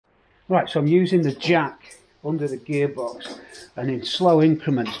Right, so I'm using the jack under the gearbox and in slow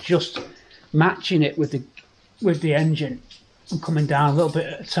increments, just matching it with the engine and coming down a little bit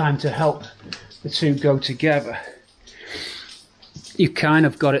at a time to help the two go together. You kind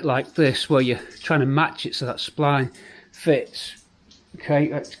of got it like this, where you're trying to match it so that spline fits. Okay,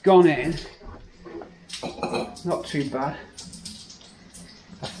 it's gone in. Not too bad.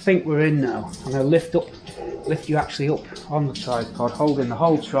 I think we're in now. I'm going to lift you actually up on the tripod, holding the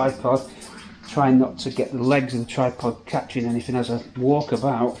whole tripod, trying not to get the legs of the tripod catching anything as I walk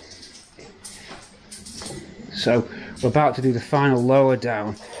about. So we're about to do the final lower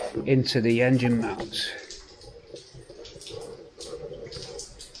down into the engine mounts.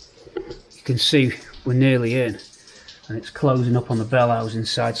 You can see we're nearly in, and it's closing up on the bell housing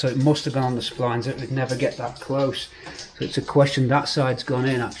side, so it must have gone on the splines. It would never get that close. So it's a question, that side's gone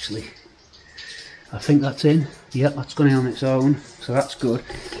in actually. I think that's in. Yep, that's gone in on its own, so that's good.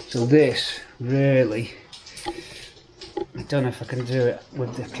 So this really, I don't know if I can do it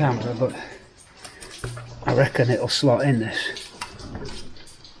with the camera, but I reckon it'll slot in this.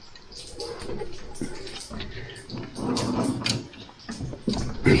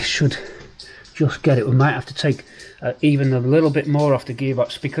 It should just get it. We might have to take even a little bit more off the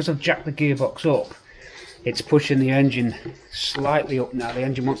gearbox, because I've jacked the gearbox up. It's pushing the engine slightly up now. The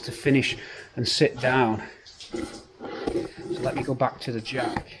engine wants to finish and sit down. So let me go back to the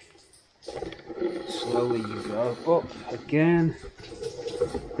jack. Slowly you go up again.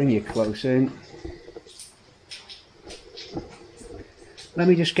 Bring you close in. Let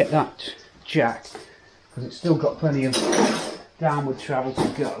me just get that jack, because it's still got plenty of downward travel to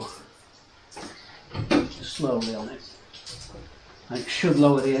go. Just slowly on it. And it should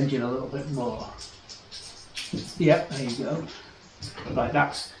lower the engine a little bit more. Yep, there you go. Right,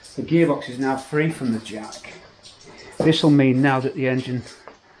 the gearbox is now free from the jack. This will mean now that the engine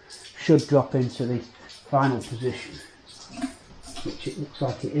should drop into the final position, which it looks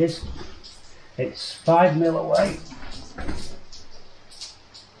like it is. It's 5 mil away.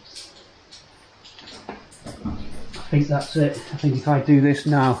 I think that's it. I think if I do this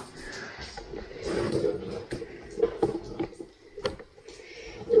now,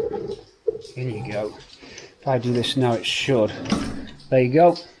 in you go. If I do this now, it should. There you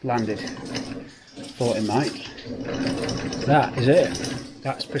go, landed. Thought it might. That is it.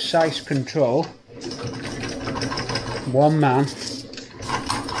 That's precise control. One man,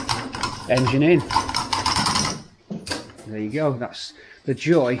 engine in. There you go. That's the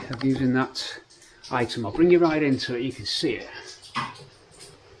joy of using that item. I'll bring you right into it, you can see it.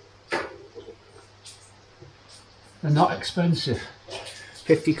 They're not expensive.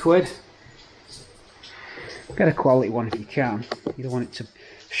 50 quid. Get a quality one if you can. You don't want it to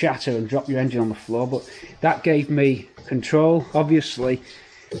shatter and drop your engine on the floor, but that gave me control. Obviously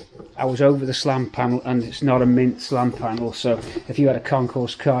I was over the slam panel, and it's not a mint slam panel, so if you had a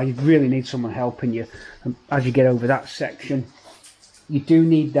concourse car you'd really need someone helping you. And as you get over that section, you do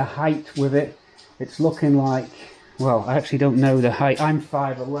need the height with it. It's looking like, well, I actually don't know the height. I'm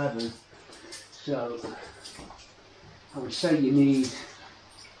 5'11", so I would say you need,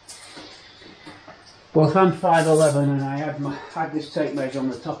 well, if I'm 5'11" and I had this tape measure on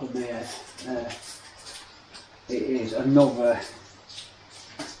the top of my head, it is another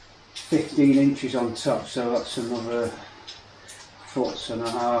 15 inches on top, so that's another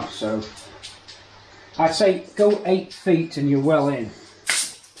 1.5 foot. So I'd say go 8 feet and you're well in.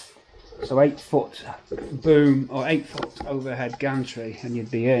 So 8 foot boom or 8 foot overhead gantry and you'd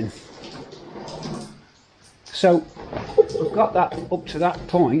be in. So we've got that up to that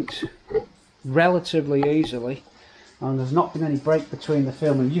point relatively easily, and there's not been any break between the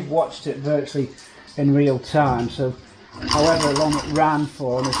film, and you've watched it virtually in real time, so however long it ran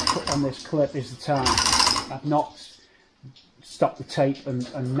for on this clip is the time. I've not stopped the tape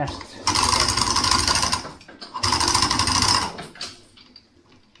and messed with it.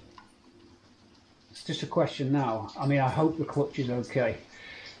 It's just a question now. I mean, I hope the clutch is okay.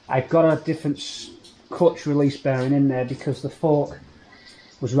 I've got a different clutch release bearing in there because the fork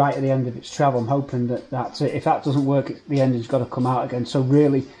was right at the end of its travel. I'm hoping that that's it. If that doesn't work, the engine's got to come out again. So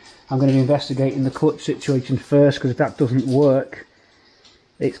really, I'm going to be investigating the clutch situation first, because if that doesn't work,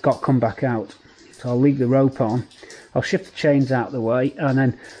 it's got to come back out. So I'll leave the rope on. I'll shift the chains out of the way, and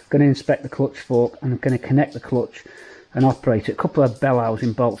then I'm going to inspect the clutch fork, and I'm going to connect the clutch and operate it. A couple of bell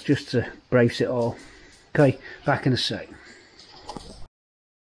housing bolts just to brace it all. Okay, back in a sec.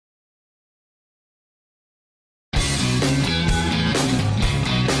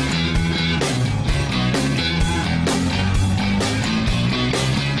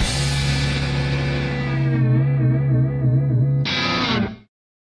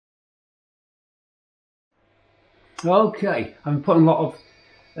 Okay, I'm putting a lot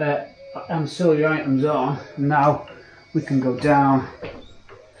of ancillary items on. Now we can go down,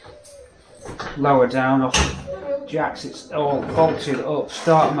 lower down off jacks. It's all bolted up.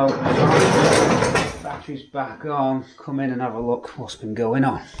 Start motor on, batteries back on. Come in and have a look what's been going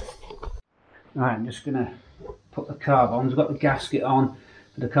on. Right, I'm just gonna put the carb on. I've got the gasket on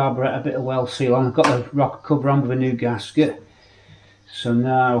for the carburettor, a bit of well seal on. I've got the rocker cover on with a new gasket. So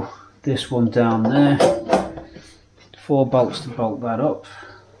now this one down there, 4 bolts to bolt that up.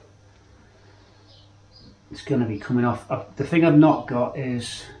 It's going to be coming off. The thing I've not got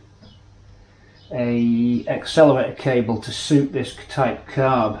is a accelerator cable to suit this type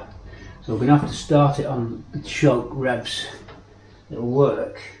carb, so we're going to have to start it on the choke revs. It'll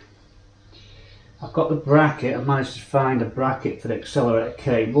work. I've got the bracket. I managed to find a bracket for the accelerator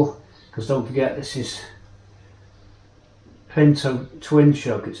cable, because don't forget this is Pinto twin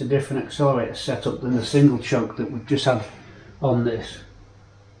choke. It's a different accelerator setup than the single choke that we've just had on this.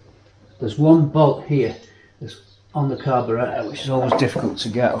 There's one bolt here that's on the carburettor, which is always difficult to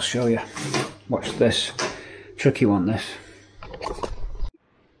get. I'll show you. Watch this. Tricky one, this.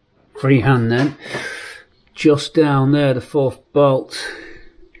 Freehand then. Just down there, the 4th bolt.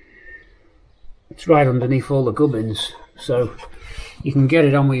 It's right underneath all the gubbins, so you can get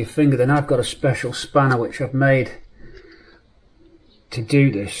it on with your finger. Then I've got a special spanner which I've made to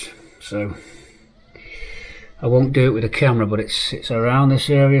do this, so I won't do it with a camera, but it's around this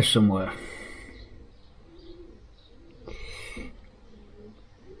area somewhere.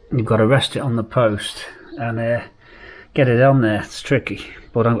 You've got to rest it on the post and get it on there. It's tricky,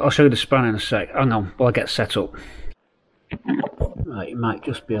 but I'll show you the spanner in a sec. Hang on while I get set up. Right, you might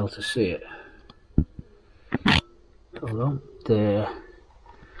just be able to see it. Hold on, there.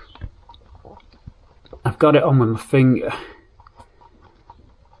 I've got it on with my finger,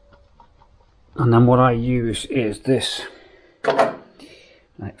 and then what I use is this.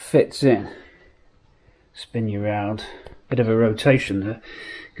 It fits in. Spin you round. Bit of a rotation there.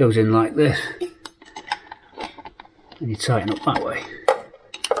 Goes in like this, and you tighten up that way.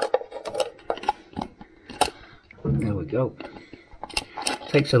 There we go.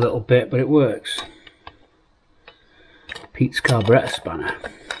 Takes a little bit, but it works. Pete's carburettor spanner.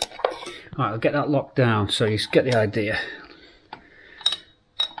 Alright, I'll get that locked down so you get the idea.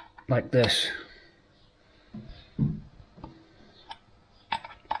 Like this.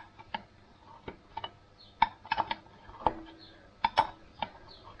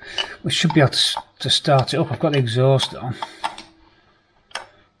 We should be able to start it up. I've got the exhaust on.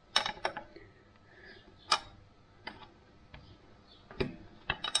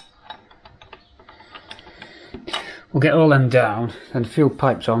 We'll get all them down and fuel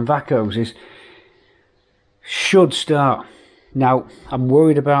pipes on. Vac hoses should start. Now I'm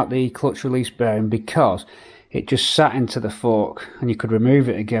worried about the clutch release bearing because it just sat into the fork and you could remove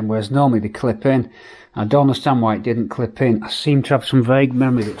it again, whereas normally they clip in. I don't understand why it didn't clip in. I seem to have some vague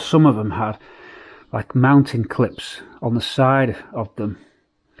memory that some of them had like mounting clips on the side of them.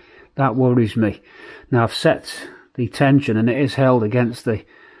 That worries me. Now I've set the tension and it is held against the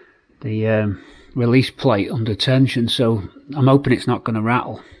release plate under tension, so I'm hoping it's not going to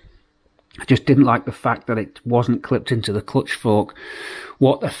rattle. I just didn't like the fact that it wasn't clipped into the clutch fork.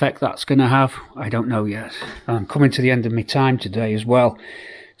 What effect that's going to have, I don't know yet. I'm coming to the end of my time today as well.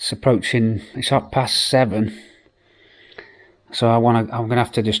 It's approaching, it's 7:30, so I'm going to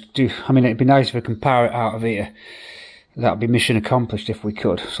have to just do, I mean, it'd be nice if we can power it out of here. That would be mission accomplished if we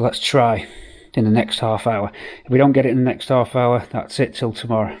could. So let's try in the next half hour. If we don't get it in the next half hour, that's it till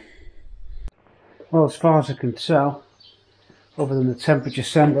tomorrow. Well, as far as I can tell, other than the temperature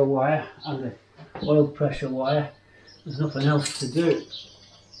sender wire and the oil pressure wire, there's nothing else to do.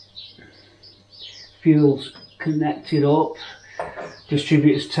 Fuel's connected up,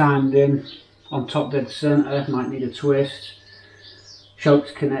 distributor's timed in, on top dead centre, might need a twist.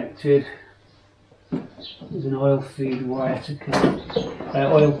 Choke's connected. There's an oil feed wire to connect,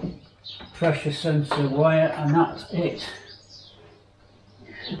 oil pressure sensor wire, and that's it.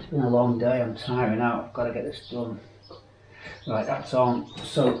 It's been a long day, I'm tiring out, I've got to get this done. Right, that's on.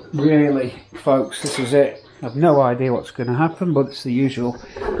 So really, folks, this is it. I've no idea what's going to happen, but it's the usual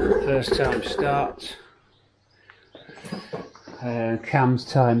first time start. Cam's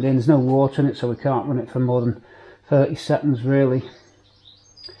timed in, there's no water in it, so we can't run it for more than 30 seconds really.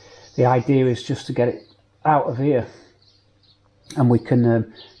 The idea is just to get it out of here and we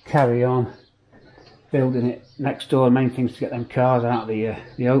can carry on building it next door. The main thing is to get them cars out of the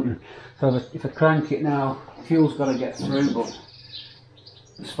open. So if I crank it now, fuel's got to get through, but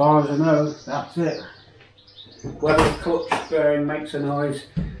as far as I know, that's it. Whether the clutch bearing makes a noise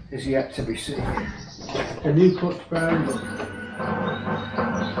is yet to be seen. The new clutch bearing.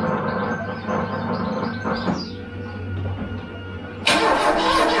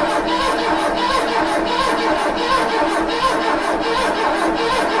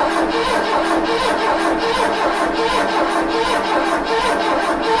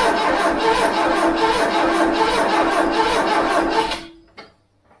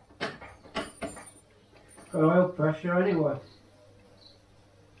 Got oil pressure anyway.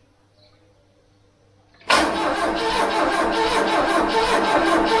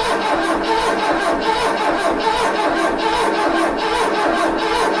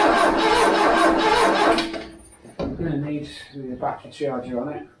 I'm going to need the battery charger on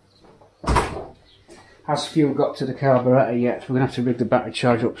it. Has fuel got to the carburettor yet? We're going to have to rig the battery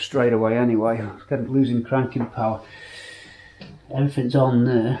charger up straight away anyway. Instead of losing cranking power. Everything's on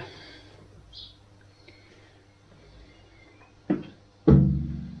there.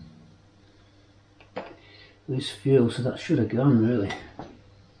 This fuel, so that should have gone really.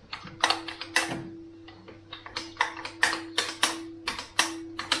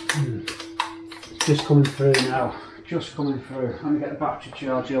 It's just coming through now. Just coming through. I'm going to get the battery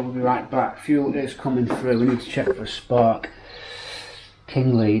charger, we'll be right back. Fuel is coming through. We need to check for a spark.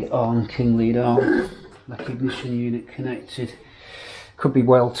 King lead on, king lead on. Like ignition unit connected. Could be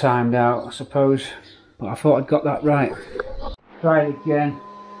well timed out, I suppose. But I thought I'd got that right. Try it again.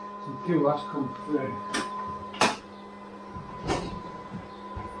 Some fuel has come through.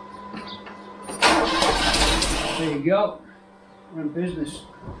 There you go, we're in business.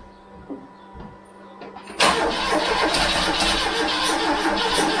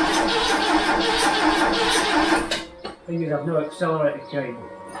 Thing is, I've no accelerator cable,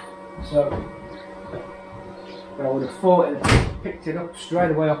 so I would have thought it picked it up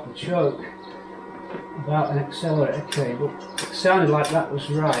straight away off the choke without an accelerator cable. It sounded like that was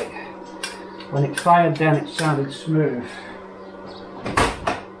right. When it fired down, it sounded smooth.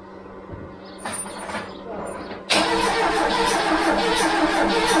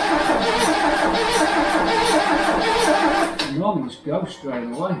 Normally just go straight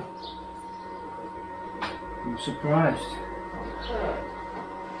away. I'm surprised.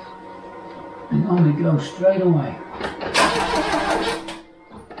 It normally goes straight away.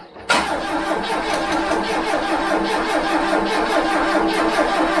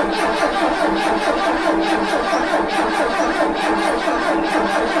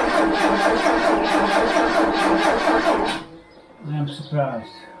 I am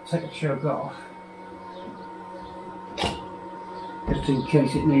surprised. I'll take the choke off. Just in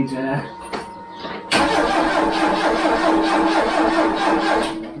case it needs air.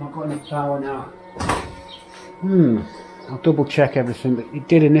 Not got any power now. I'll double check everything, but it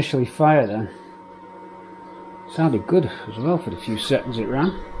did initially fire then. Sounded good as well for the few seconds it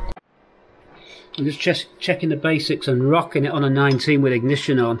ran. I'm just checking the basics and rocking it on a 19 with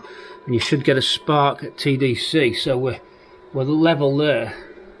ignition on, and you should get a spark at TDC. So we're level there,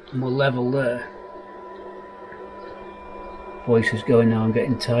 and we're level there. Voice is going now, I'm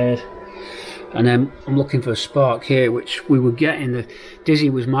getting tired. And then I'm looking for a spark here, which we were getting. The dizzy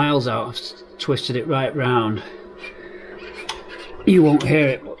was miles out. I've twisted it right round. You won't hear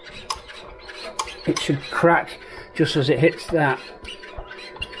it, but it should crack just as it hits that.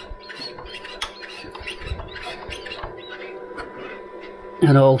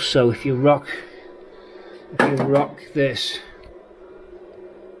 And also, if you rock this,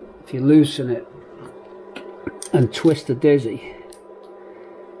 if you loosen it and twist the dizzy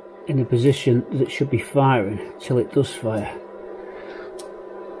in a position that it should be firing till it does fire.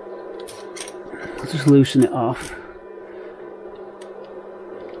 Just loosen it off.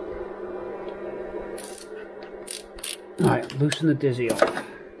 Right, loosen the dizzy off,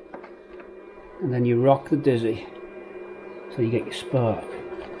 and then you rock the dizzy so you get your spark.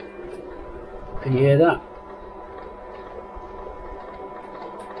 Can you hear that?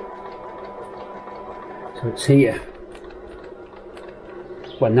 So it's here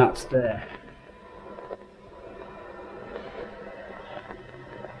when that's there.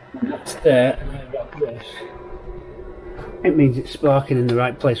 When that's there and I rock this, it means it's sparking in the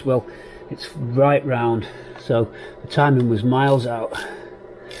right place. Well, it's right round, so the timing was miles out.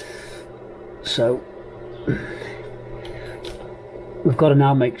 So we've got to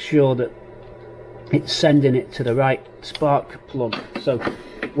now make sure that it's sending it to the right spark plug. So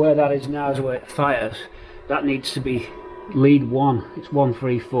where that is now is where it fires. That needs to be lead 1. It's 1,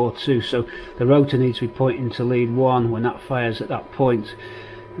 3, 4, 2. So the rotor needs to be pointing to lead 1 when that fires at that point.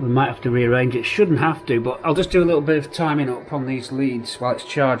 We might have to rearrange it. Shouldn't have to, but I'll just do a little bit of timing up on these leads while it's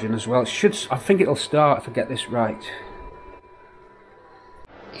charging as well. It should. I think it'll start if I get this right.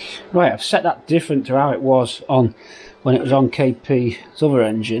 Right, I've set that different to how it was on when it was on KP's other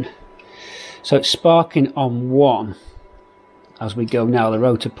engine. So it's sparking on 1 as we go now. The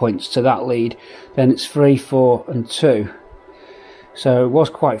rotor points to that lead. Then it's 3, 4 and 2. So it was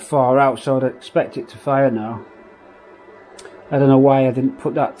quite far out, so I'd expect it to fire now. I don't know why I didn't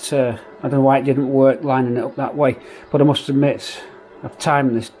put that, I don't know why it didn't work lining it up that way, but I must admit I've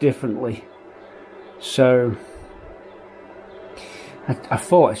timed this differently. So I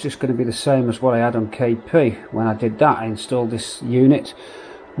thought it's just going to be the same as what I had on KP. When I did that, I installed this unit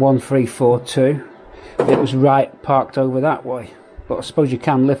 1342. It was right parked over that way, but I suppose you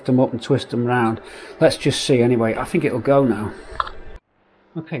can lift them up and twist them round. Let's just see anyway. I think it'll go now.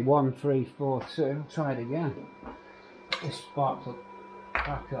 Okay, 1342. Try it again. This sparked up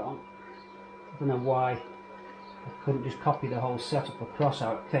back on. I don't know why I couldn't just copy the whole setup across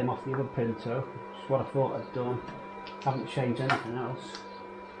how it came off the other Pinto. It's what I thought I'd done. Haven't changed anything else.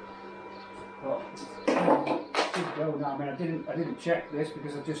 But it should go now. I mean, I didn't check this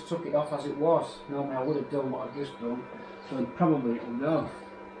because I just took it off as it was. Normally I would have done what I've just done. So probably it'll go.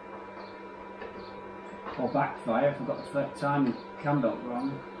 Or backfire if I've got the first timing cam belt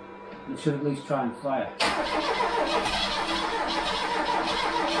wrong. It should at least try and fire.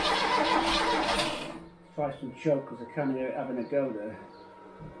 Try some choke because I can hear it having a go there.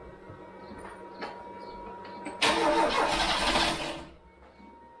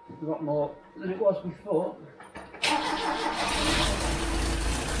 A lot more than it was before.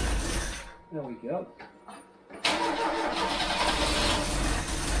 There we go.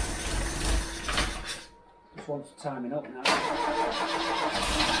 Just wants timing up now.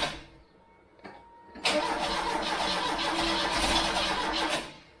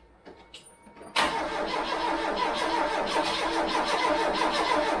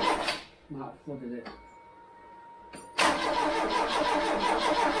 Might have flooded it.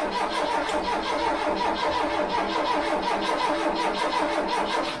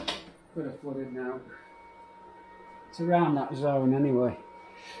 Could have flooded now. It's around that zone anyway.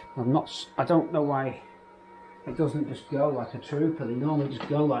 I don't know why it doesn't just go like a trooper. They normally just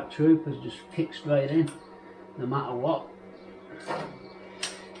go like troopers, just kick straight in, no matter what.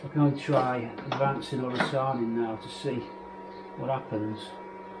 I can only try advancing or retarding now to see what happens.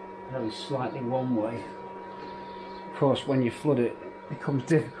 Very slightly one way. Of course, when you flood it, it becomes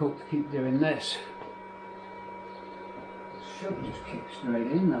difficult to keep doing this. It should just kick straight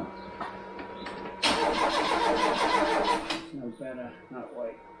in though. It's no better that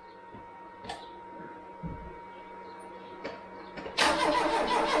way.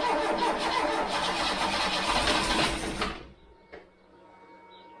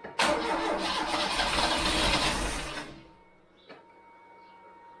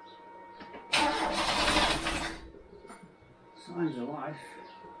 Signs of life.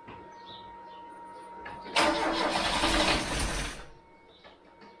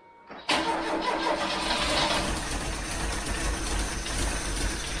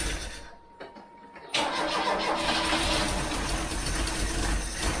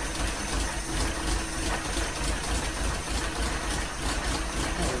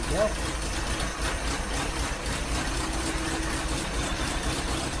 There we go.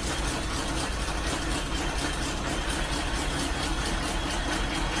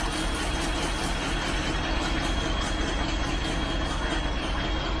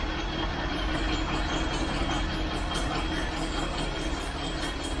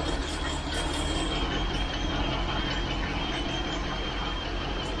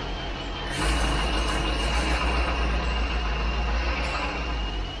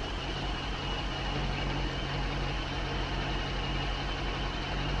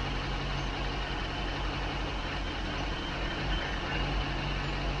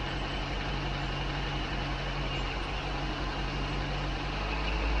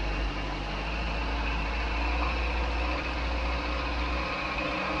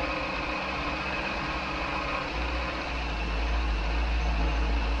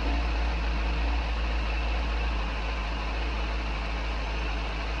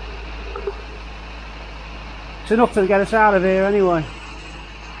 It's enough to get us out of here anyway.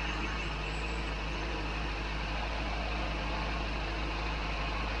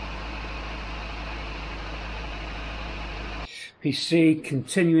 PC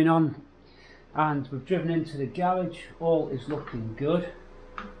continuing on, and we've driven into the garage. All is looking good.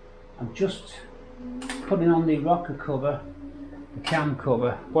 I'm just putting on the rocker cover, the cam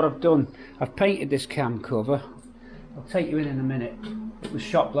cover. What I've done, I've painted this cam cover. I'll take you in a minute. It was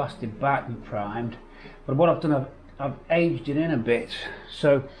shot blasted back and primed, but what I've done, I've aged it in a bit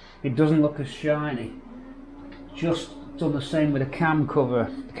so it doesn't look as shiny. Just done the same with the cam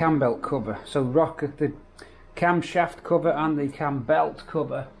cover, the cam belt cover. So the cam shaft cover and the cam belt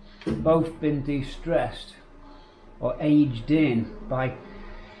cover both been de-stressed or aged in by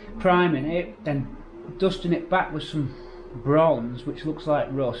priming it, then dusting it back with some bronze which looks like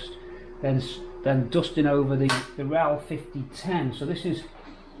rust, then dusting over the RAL 5010. So this is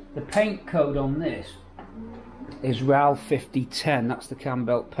the paint code on this is RAL 5010. That's the cam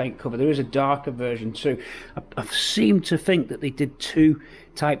belt paint cover. There is a darker version too. I seem to think that they did two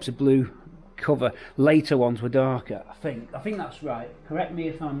types of blue cover. Later ones were darker. I think that's right. Correct me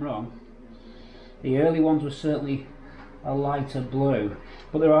if I'm wrong. The early ones were certainly a lighter blue,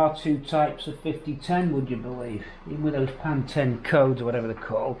 but there are two types of 5010, would you believe? Even with those Pan 10 codes or whatever they're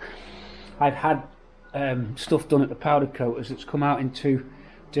called. I've had stuff done at the powder coaters that's come out in two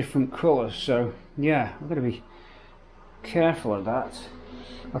different colours, so yeah, I'm going to be careful of that.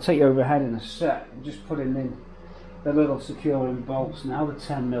 I'll take you overhead in a sec. I'm just putting in the little securing bolts now, the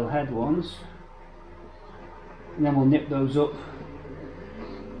 10mm head ones, and then we'll nip those up.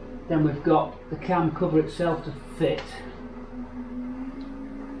 Then we've got the cam cover itself to fit.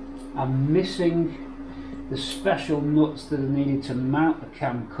 I'm missing the special nuts that are needed to mount the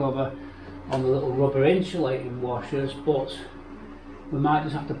cam cover on the little rubber insulating washers, but we might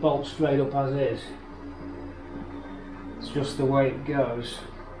just have to bolt straight up as is. It's just the way it goes.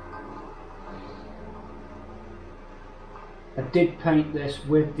 I did paint this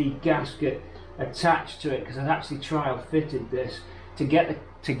with the gasket attached to it because I'd actually trial fitted this. To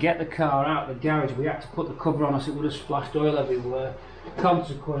get the car out of the garage, we had to put the cover on us. It would have splashed oil everywhere.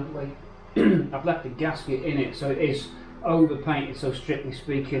 Consequently, I've left the gasket in it, so it is over painted, so strictly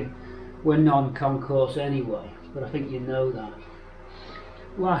speaking we're non-concourse anyway, but I think you know that.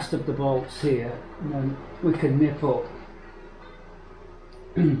 Last of the bolts here, and then we can nip up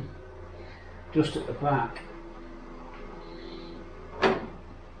just at the back.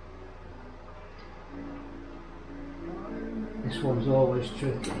 This one's always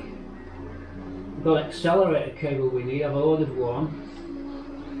tricky. We've got an accelerator cable we need. I've ordered one.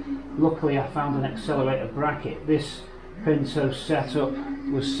 Luckily I found an accelerator bracket. This Pinto setup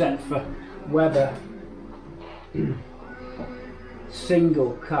was set for Weber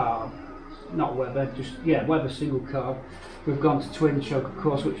single carb, not Weber, just Weber single carb. We've gone to twin choke, of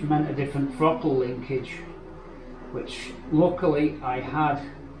course, which meant a different throttle linkage, which luckily I had.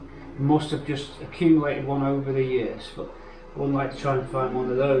 Must have just accumulated one over the years, but I wouldn't like to try and find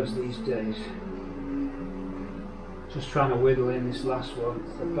one of those these days. Just trying to whittle in this last one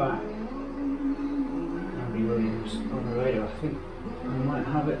at the back. Andy Williams on the radio, I think I might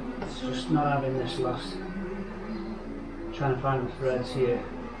have it. It's just not having this last. Trying to find the threads here.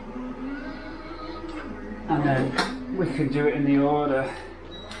 And then we can do it in the order.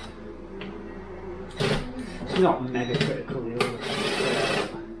 It's not mega critical, the order.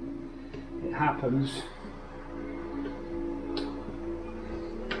 It happens.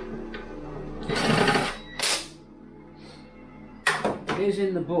 It is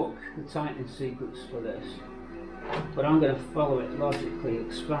in the book, the tightening sequence for this, but I'm going to follow it logically,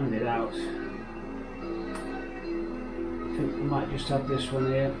 expand it out. I think we might just have this one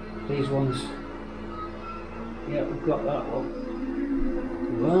here. These ones, yeah, we've got that one.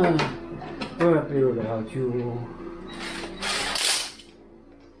 Well, we're happy without you.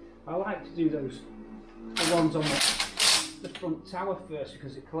 I like to do the ones on the front tower first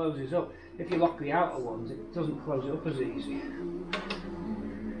because it closes up. If you lock the outer ones, it doesn't close it up as easy.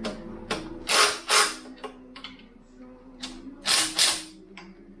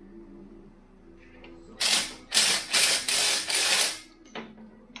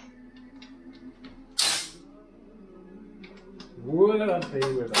 Would I be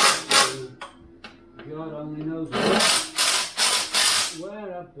without you? God only knows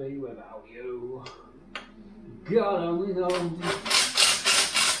where I'd be without you. God only knows.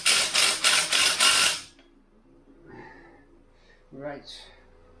 Right.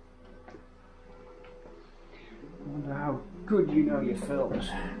 I wonder how good you know your films.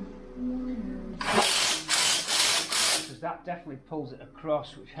 Because that definitely pulls it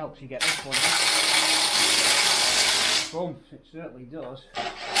across, which helps you get this one. Boom, it certainly does.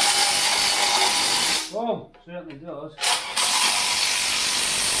 Boom, certainly does.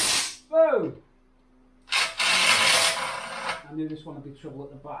 Boom! I knew this one would be trouble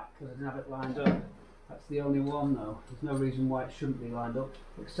at the back because I didn't have it lined up. That's the only one though. There's no reason why it shouldn't be lined up.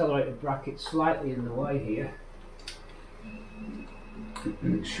 Accelerator bracket slightly in the way here.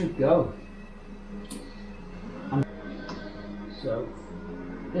 It should go. So,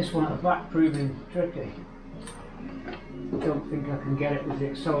 this one at the back proving tricky. I don't think I can get it with the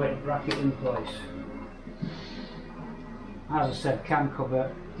accelerator bracket in place. As I said, cam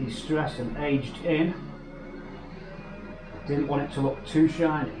cover distressed and aged in. Didn't want it to look too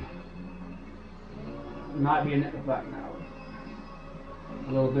shiny. Might be in at the back now.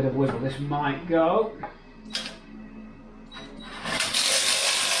 A little bit of wiggle. This might go.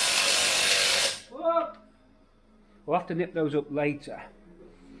 Whoa. We'll have to nip those up later.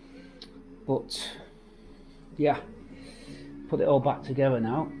 But yeah, put it all back together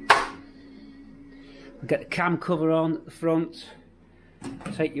now. I'll get the cam cover on at the front.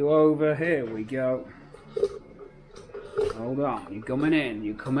 Take you over. Here we go. Hold on. You're coming in.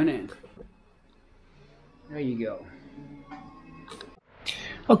 You're coming in. There you go.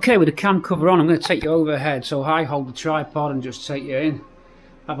 Okay, with the cam cover on, I'm going to take you overhead. So I hold the tripod and just take you in.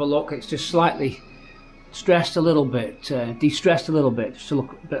 Have a look. It's just slightly stressed a little bit, de-stressed a little bit, just to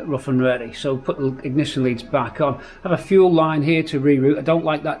look a bit rough and ready. So put the ignition leads back on. I have a fuel line here to reroute. I don't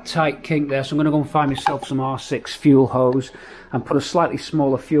like that tight kink there, so I'm going to go and find myself some R6 fuel hose and put a slightly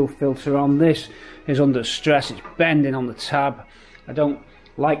smaller fuel filter on. This is under stress. It's bending on the tab. I don't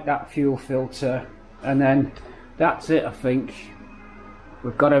like that fuel filter. And then that's it, I think.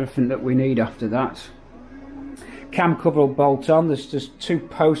 We've got everything that we need after that. Cam cover will bolt on. There's just 2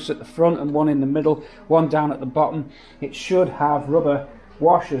 posts at the front and 1 in the middle, 1 down at the bottom. It should have rubber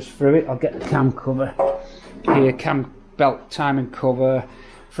washers through it. I'll get the cam cover here, cam belt timing cover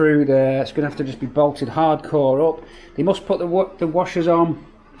through there. It's going to have to just be bolted hardcore up. They must put the washers on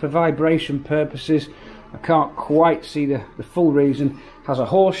for vibration purposes. I can't quite see the full reason. It has a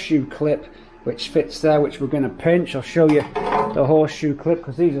horseshoe clip which fits there, which we're going to pinch. I'll show you the horseshoe clip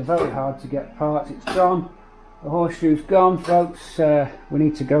because these are very hard to get apart. It's gone. The horseshoe's gone, folks. We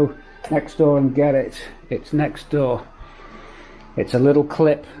need to go next door and get it. It's next door. It's a little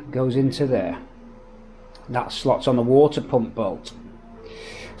clip, goes into there. That slots on the water pump bolt.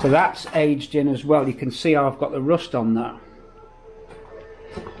 So that's aged in as well. You can see how I've got the rust on that.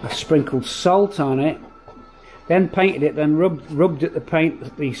 I sprinkled salt on it, then painted it, then rubbed at the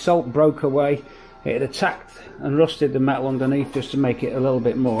paint. The salt broke away. It had attacked and rusted the metal underneath just to make it a little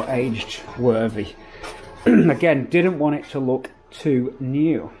bit more aged worthy. Again, didn't want it to look too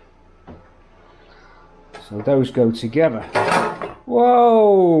new. So those go together.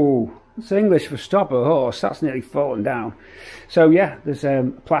 Whoa! That's English for stop a horse. That's nearly fallen down. So yeah, there's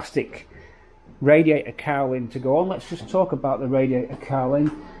plastic radiator cowling to go on. Let's just talk about the radiator cowling.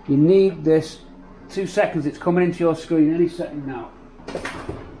 You need this. 2 seconds, it's coming into your screen any second now.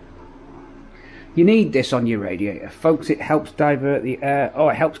 You need this on your radiator, folks. It helps divert the air. Oh,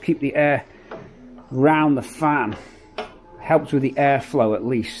 it helps keep the air round the fan. Helps with the airflow at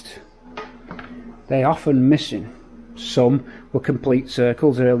least. They're often missing. Some were complete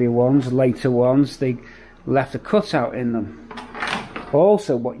circles, earlier ones, later ones, they left a cutout in them.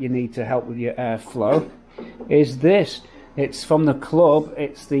 Also, what you need to help with your airflow is this. It's from the club.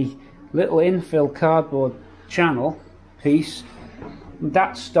 It's the little infill cardboard channel piece.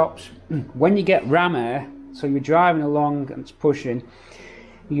 That stops when you get ram air. So you're driving along and it's pushing.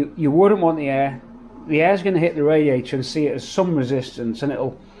 You wouldn't want the air's going to hit the radiator and see it as some resistance, and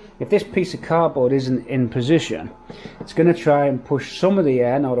it'll, if this piece of cardboard isn't in position, it's going to try and push some of the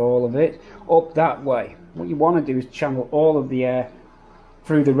air, not all of it, up that way. What you want to do is channel all of the air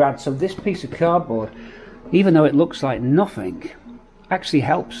through the rad. So this piece of cardboard, even though it looks like nothing, actually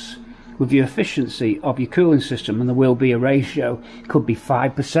helps with your efficiency of your cooling system, and there will be a ratio. It could be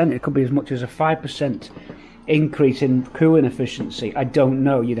 5%, it could be as much as a 5% increase in cooling efficiency. I don't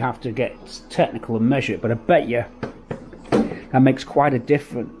know, you'd have to get technical and measure it, but I bet you that makes quite a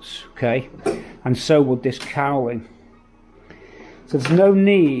difference, okay? And so would this cowling. So there's no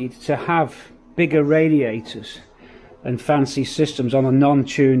need to have bigger radiators and fancy systems on a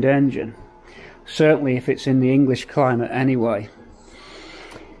non-tuned engine, certainly if it's in the English climate anyway.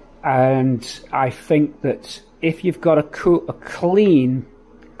 And I think that if you've got a clean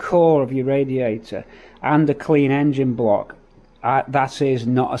core of your radiator and a clean engine block, that is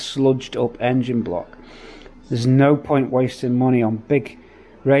not a sludged up engine block. There's no point wasting money on big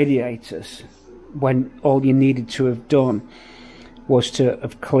radiators when all you needed to have done was to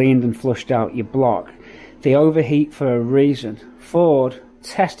have cleaned and flushed out your block. They overheat for a reason. Ford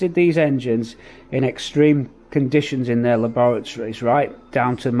tested these engines in extreme conditions in their laboratories, right,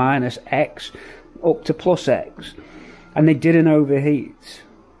 down to -X up to +X, and they didn't overheat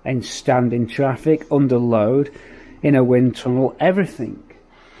in standing traffic, under load, in a wind tunnel, everything.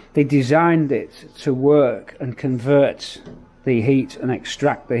 They designed it to work and convert the heat and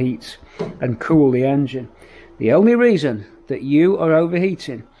extract the heat and cool the engine. The only reason that you are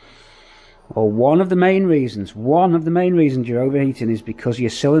overheating, or one of the main reasons you're overheating, is because your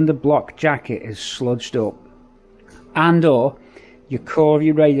cylinder block jacket is sludged up. and or your core of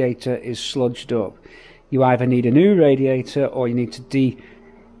your radiator is sludged up. You either need a new radiator or you need to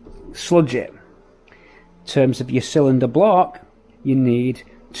de-sludge it. In terms of your cylinder block, you need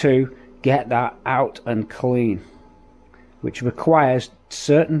to get that out and clean, which requires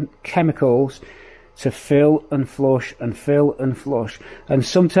certain chemicals to fill and flush and fill and flush. And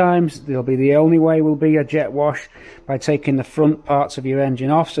sometimes there'll be the only way will be a jet wash by taking the front parts of your engine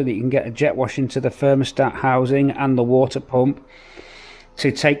off so that you can get a jet wash into the thermostat housing and the water pump,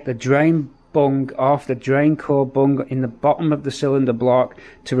 to take the drain bung off, the drain core bung in the bottom of the cylinder block,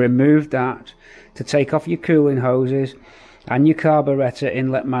 to remove that, to take off your cooling hoses and your carburetor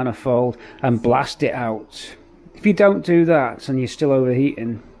inlet manifold and blast it out. If you don't do that and you're still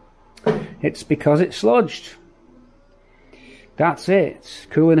overheating, it's because it's sludged. That's it.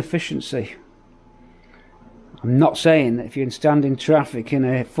 Cooling efficiency. I'm not saying that if you're in standing traffic in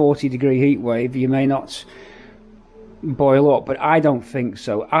a 40-degree heat wave you may not boil up, but I don't think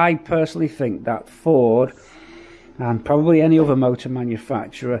so. I personally think that Ford and probably any other motor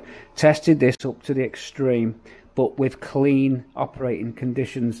manufacturer tested this up to the extreme, but with clean operating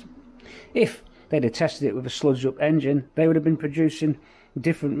conditions. If they'd have tested it with a sludged up engine, they would have been producing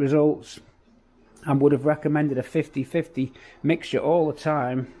different results and would have recommended a 50-50 mixture all the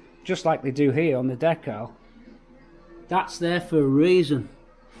time, just like they do here on the decal. That's there for a reason,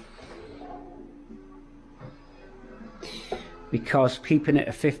 because keeping it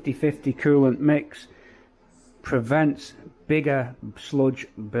a 50-50 coolant mix prevents bigger sludge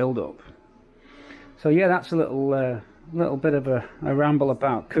build-up. So yeah, that's a little bit of a ramble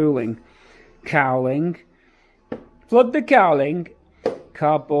about cooling. Cowling. Flood the cowling.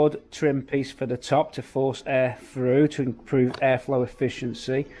 Cardboard trim piece for the top to force air through to improve airflow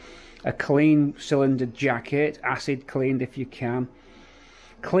efficiency. A clean cylinder jacket, acid cleaned if you can.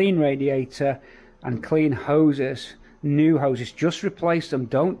 Clean radiator and clean hoses. New hoses, just replace them.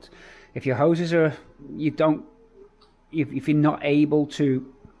 Don't, if your hoses are, if you're not able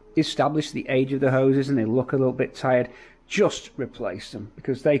to establish the age of the hoses and they look a little bit tired, just replace them,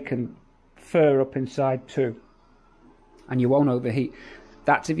 because they can fur up inside too and you won't overheat.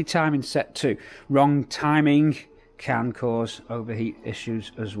 That's if your timing's set too. Wrong timing can cause overheat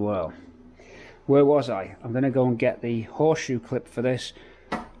issues as well. Where was I? I'm going to go and get the horseshoe clip for this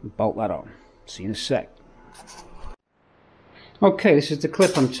and bolt that on. See you in a sec. Okay, this is the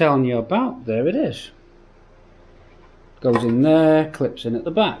clip I'm telling you about. There it is. Goes in there, clips in at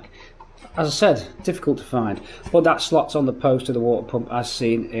the back. As I said, difficult to find, but that slots on the post of the water pump as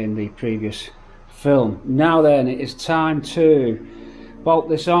seen in the previous film. Now then, it is time to bolt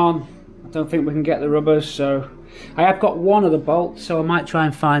this on. I don't think we can get the rubbers, so I have got one of the bolts, so I might try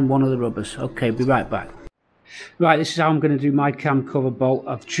and find one of the rubbers. Okay, be right back. Right, this is how I'm going to do my cam cover bolt.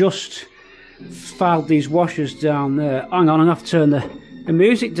 I've just filed these washers down there. Hang on, I'm going to have to turn the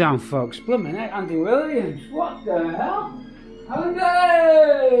music down, folks. Blimmin' heck, Andy Williams, what the hell? Andy!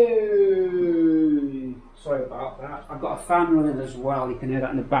 Sorry about that. I've got a fan running as well. You can hear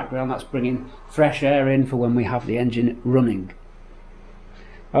that in the background. That's bringing fresh air in for when we have the engine running.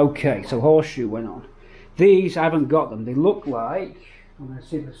 Okay, so horseshoe went on. These, I haven't got them. They look like, I'm going to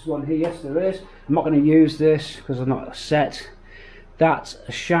see if there's one here. Yes, there is. I'm not going to use this because I'm not set. That's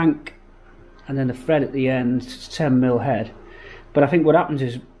a shank and then the thread at the end. It's 10mm head. But I think what happens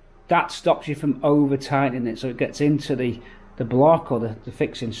is that stops you from over tightening it, so it gets into the block, or the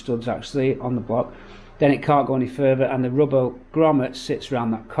fixing studs actually on the block. Then it can't go any further, and the rubber grommet sits around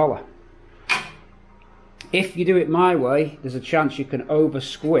that collar. If you do it my way, there's a chance you can over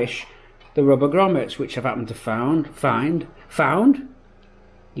squish the rubber grommets, which I've happened to found.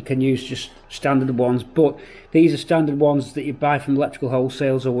 You can use just standard ones, but these are standard ones that you buy from electrical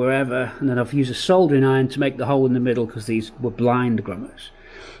wholesales or wherever, and then I've used a soldering iron to make the hole in the middle because these were blind grommets.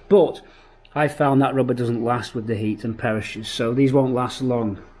 But I found that rubber doesn't last with the heat and perishes, so these won't last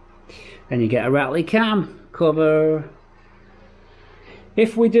long. Then you get a rattly cam cover.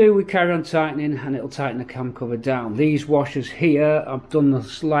 If we do, we carry on tightening and it'll tighten the cam cover down. These washers here, I've done the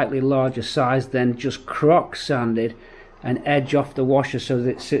slightly larger size, then just croc sanded an edge off the washer so that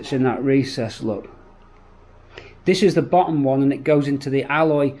it sits in that recess look. This is the bottom one, and it goes into the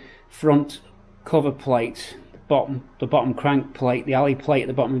alloy front cover plate, the bottom crank plate, the alley plate at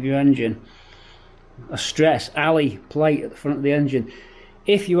the bottom of your engine. A stress alley plate at the front of the engine.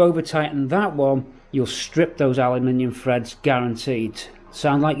 If you over tighten that one, you'll strip those aluminium threads, guaranteed.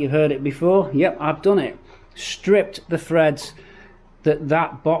 Sound like you've heard it before? Yep, I've done it. Stripped the threads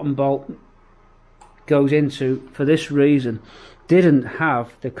that bottom bolt goes into for this reason. Didn't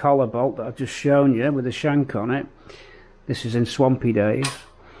have the collar bolt that I've just shown you with the shank on it. This is in swampy days.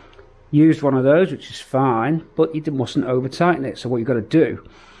 Used one of those, which is fine, but you mustn't over tighten it. So what you've got to do,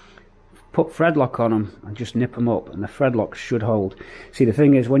 put thread lock on them and just nip them up, and the thread lock should hold. See, the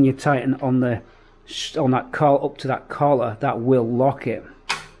thing is, when you tighten on that collar up to that collar, that will lock it.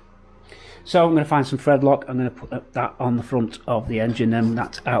 So I'm going to find some thread lock. I'm going to put that on the front of the engine, and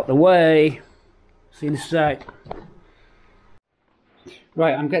that's out the way. See you in a sec.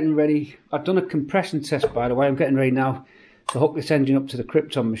 Right, I'm getting ready. I've done a compression test, by the way. I'm getting ready now to hook this engine up to the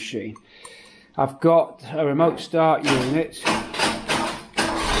Krypton machine. I've got a remote start unit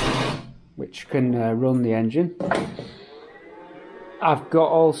which can run the engine. I've got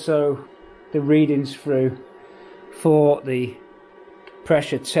also the readings through for the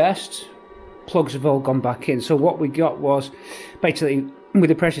pressure test. Plugs have all gone back in. So what we got was basically with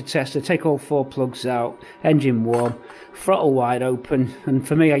the pressure tester, take all 4 plugs out, engine warm, throttle wide open, and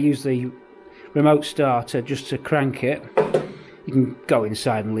for me I use the remote starter just to crank it. You can go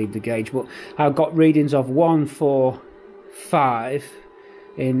inside and leave the gauge, but I've got readings of 145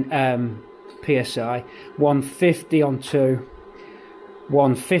 in PSI, 150 on 2,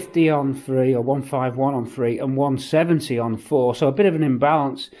 150 on 3, or 151 on 3, and 170 on 4. So a bit of an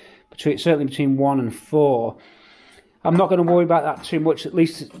imbalance certainly between 1 and 4. I'm not going to worry about that too much. At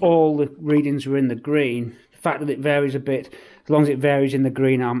least all the readings are in the green. The fact that it varies a bit, as long as it varies in the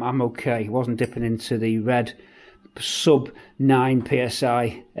green, I'm okay. It wasn't dipping into the red sub 9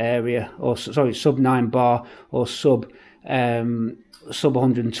 psi area, or sorry, sub 9 bar, or sub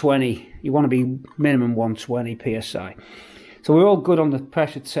 120. You want to be minimum 120 psi. So we're all good on the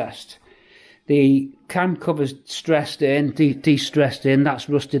pressure test. The cam cover's stressed in, de-stressed in. That's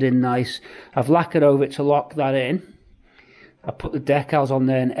rusted in nice. I've lacquered over it to lock that in. I put the decals on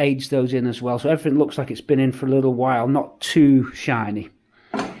there and aged those in as well, so everything looks like it's been in for a little while, not too shiny.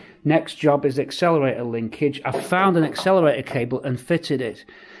 Next job is accelerator linkage. I've found an accelerator cable and fitted it.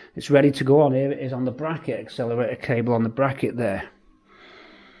 It's ready to go on. Here it is on the bracket, accelerator cable on the bracket there.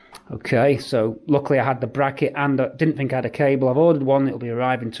 Okay, so luckily I had the bracket and I didn't think I had a cable. I've ordered one, it'll be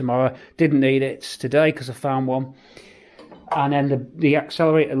arriving tomorrow. Didn't need it today because I found one. And then the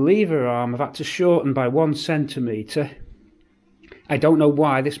accelerator lever arm I've had to shorten by 1 centimetre. I don't know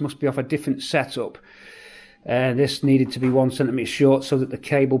why, this must be off a different setup. This needed to be 1 centimetre short so that the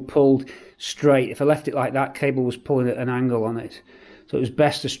cable pulled straight. If I left it like that, cable was pulling at an angle on it. So it was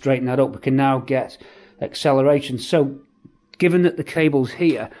best to straighten that up. We can now get acceleration. So given that the cable's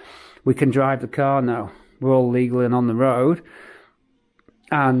here, we can drive the car now. We're all legal and on the road.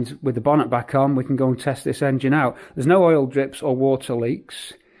 And with the bonnet back on, we can go and test this engine out. There's no oil drips or water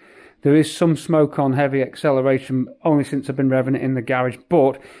leaks. There is some smoke on heavy acceleration only since I've been revving it in the garage,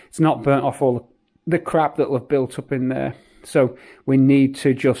 but it's not burnt off all the crap that will have built up in there. So we need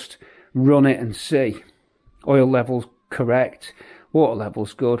to just run it and see. Oil levels correct, water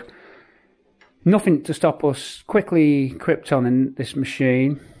levels good. Nothing to stop us quickly Krypton in this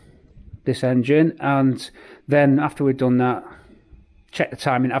machine, this engine, and then after we've done that, check the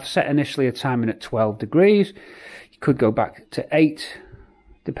timing. I've set initially a timing at 12 degrees. You could go back to 8.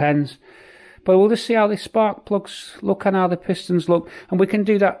 Depends, but we'll just see how the spark plugs look and how the pistons look, and we can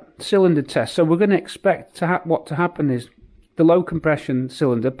do that cylinder test. So we're going to expect what to happen is the low compression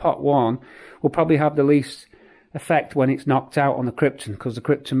cylinder, pot 1, will probably have the least effect when it's knocked out on the Krypton, because the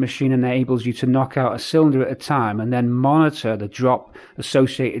Krypton machine enables you to knock out a cylinder at a time and then monitor the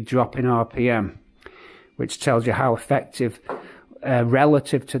associated drop in RPM, which tells you how effective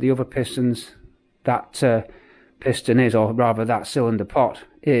relative to the other pistons that piston is, or rather that cylinder pot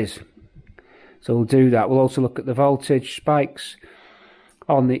is. So we'll do that. We'll also look at the voltage spikes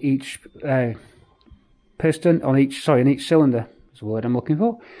on each piston, in each cylinder, is the word I'm looking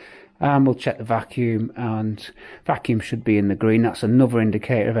for. And we'll check the vacuum, and vacuum should be in the green. That's another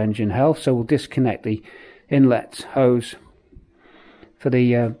indicator of engine health. So we'll disconnect the inlet hose for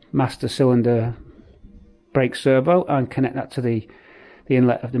the master cylinder brake servo and connect that to the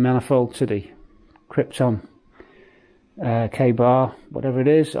inlet of the manifold to the Krypton K-bar, whatever it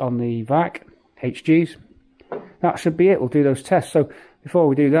is, on the vac, HGs. That should be it. We'll do those tests. So before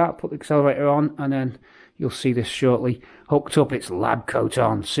we do that, put the accelerator on, and then you'll see this shortly. Hooked up, it's lab coat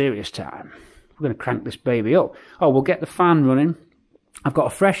on, serious time. We're going to crank this baby up. Oh, we'll get the fan running. I've got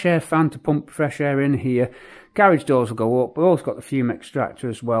a fresh air fan to pump fresh air in here. Garage doors will go up. We've also got the fume extractor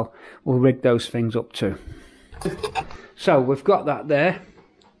as well. We'll rig those things up too. So we've got that there.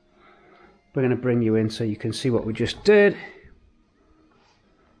 We're going to bring you in so you can see what we just did.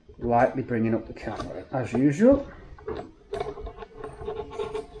 Lightly bringing up the camera as usual.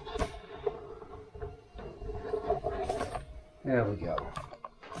 There we go.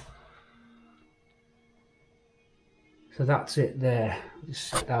 So that's it there. Just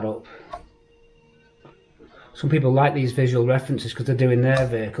set that up. Some people like these visual references because they're doing their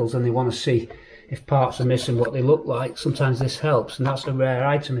vehicles and they want to see if parts are missing what they look like. Sometimes this helps, and that's a rare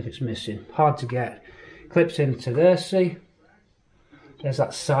item if it's missing. Hard to get. Clips into there, see? There's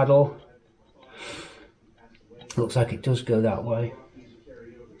that saddle. Looks like it does go that way.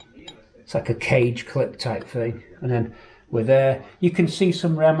 It's like a cage clip type thing. And then we're there. You can see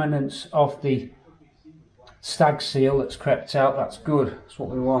some remnants of the stag seal that's crept out. That's good. That's what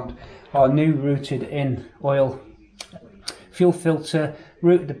we want. Our new routed in oil fuel filter.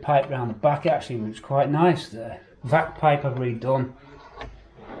 Routed the pipe round the back. It actually routes quite nice there. Vac pipe I've redone.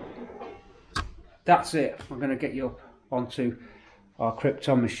 That's it. We're going to get you up onto our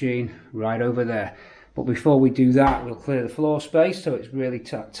Krypton machine right over there. But before we do that, we'll clear the floor space so it's really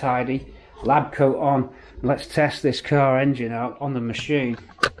tidy. Lab coat on. Let's test this car engine out on the machine.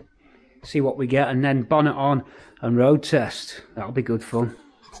 See what we get, and then bonnet on and road test. That'll be good fun.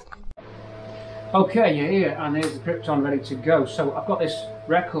 Okay, you're here, and here's the Krypton ready to go. So I've got this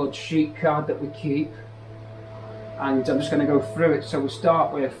record sheet card that we keep, and I'm just going to go through it. So we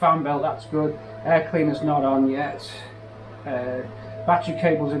start with fan belt, that's good. Air cleaner's not on yet. Battery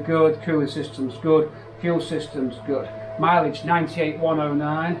cables are good. Cooling system's good. Fuel system's good. Mileage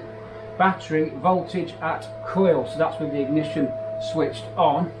 98,109. Battery voltage at coil, so that's with the ignition switched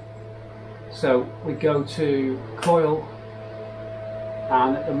on. So we go to coil,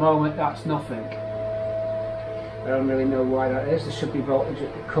 and at the moment that's nothing. I don't really know why that is. There should be voltage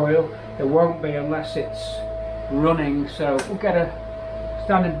at the coil. There won't be unless it's running, so we'll get a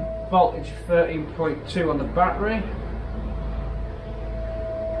standard voltage of 13.2 on the battery.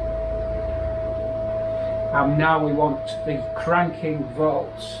 And now we want the cranking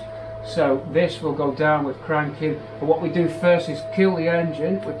volts. So this will go down with cranking, but what we do first is kill the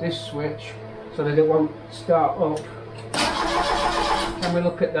engine with this switch so that it won't start up. And we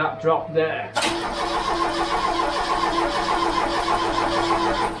look at that drop there.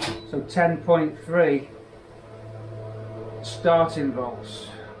 So 10.3 starting volts.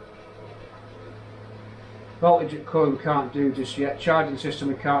 Voltage at coil we can't do just yet. Charging system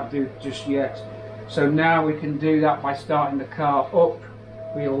we can't do just yet. So now we can do that by starting the car up.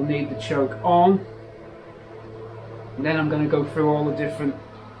 We will need the choke on. And then I'm going to go through all the different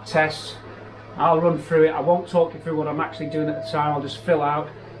tests. I'll run through it. I won't talk you through what I'm actually doing at the time. I'll just fill out.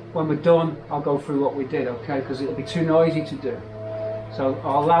 When we're done, I'll go through what we did, okay? Because it'll be too noisy to do. So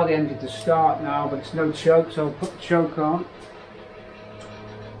I'll allow the engine to start now, but it's no choke, so I'll put the choke on.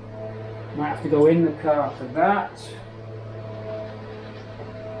 Might have to go in the car for that.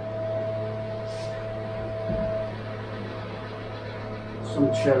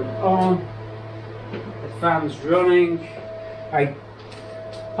 Some choke on. The fan's running.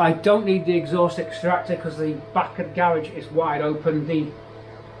 I don't need the exhaust extractor because the back of the garage is wide open. The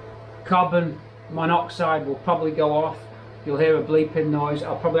carbon monoxide will probably go off. You'll hear a bleeping noise.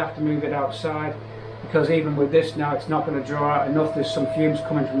 I'll probably have to move it outside because even with this now it's not going to draw out enough. There's some fumes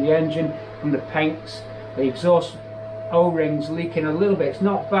coming from the engine, from the paints. The exhaust O-rings leaking a little bit. It's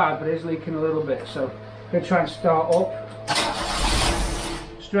not bad, but it is leaking a little bit. So I'm going to try and start up.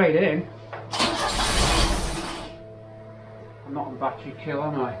 Straight in. I'm not on battery kill,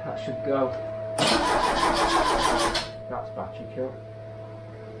 am I? That should go. That's battery kill.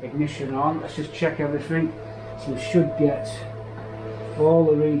 Ignition on. Let's just check everything. So we should get all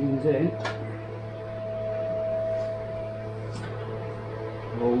the readings in.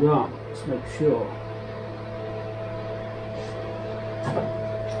 Hold on. Let's make sure.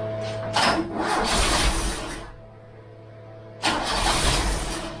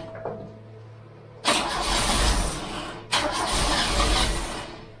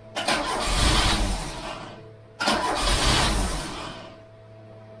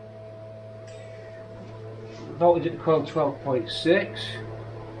 Voltage at the coil 12.6.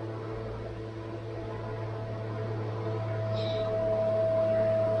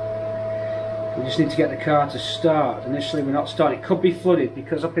 We just need to get the car to start. Initially we're not starting. It could be flooded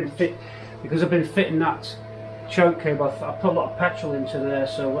because I've been fitting that choke cable. I put a lot of petrol into there,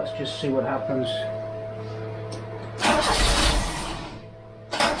 so let's just see what happens.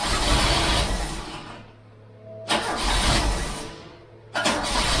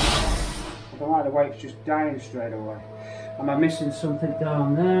 The way it's just dying straight away. Am I missing something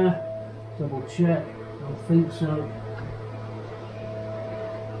down there? Double check. I don't think so.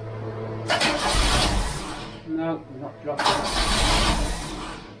 No, I'm not dropping it.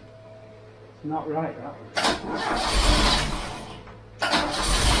 It's not right, that.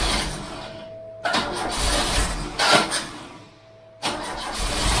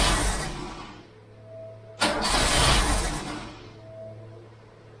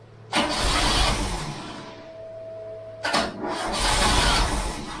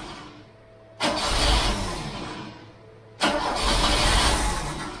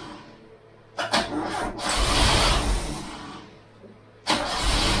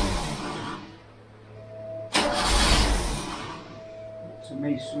 to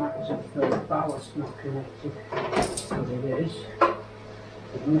me smacks of ballast not connected, but it is.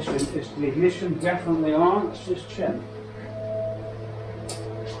 Is the ignition definitely on? Let's just check.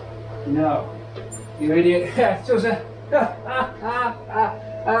 No. You idiot. It does it. It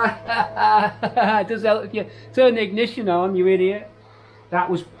does help if you turn the ignition on, you idiot. That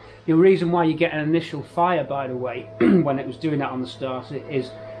was the reason why you get an initial fire, by the way, when it was doing that on the starter,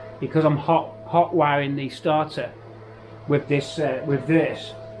 is because I'm hot wiring the starter with this.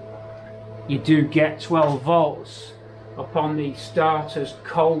 You do get 12 volts upon the starter's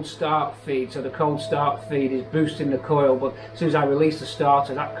cold start feed. So the cold start feed is boosting the coil, but as soon as I release the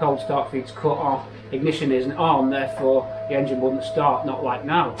starter, that cold start feed's cut off, ignition isn't on, therefore the engine wouldn't start, not like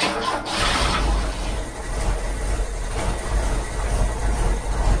now.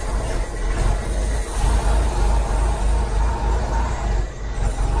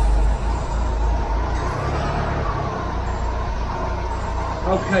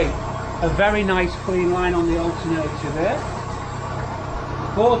 Okay, a very nice clean line on the alternator there.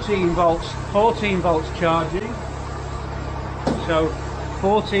 14 volts charging. So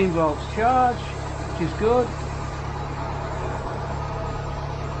 14 volts charge, which is good.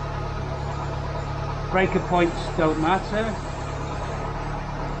 Breaker points don't matter.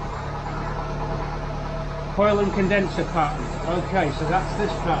 Coil and condenser pattern. Okay, so that's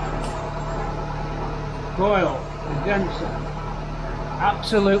this pattern. Coil, condenser.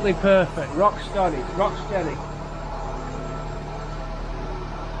 Absolutely perfect. Rock steady, rock steady.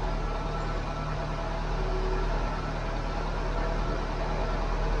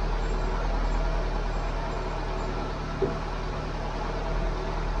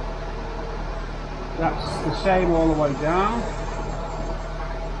 That's the same all the way down.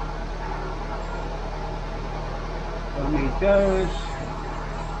 Don't need those.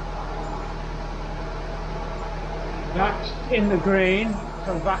 That's in the green,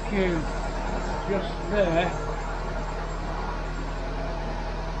 so vacuum just there.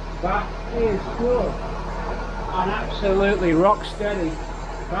 That is good. And absolutely rock steady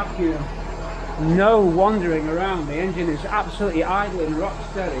vacuum. No wandering around. The engine is absolutely idling, rock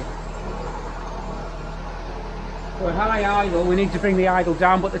steady. For high idle, we need to bring the idle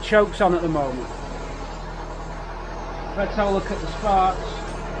down, but the choke's on at the moment. Let's have a look at the sparks.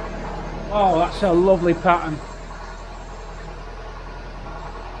 Oh, that's a lovely pattern.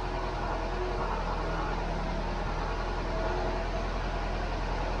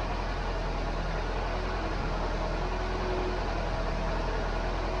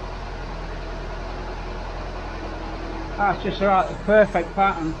 That's just right, the perfect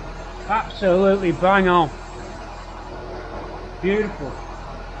pattern. Absolutely bang on. Beautiful.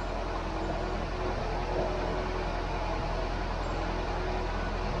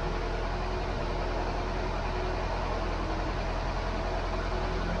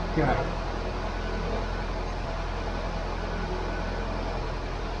 Okay.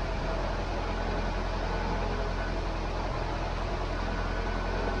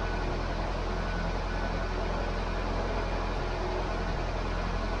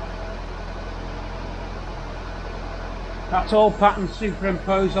 That's all patterns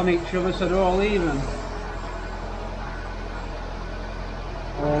superimposed on each other, so they're all even.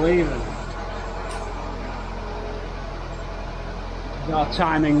 All even. This is our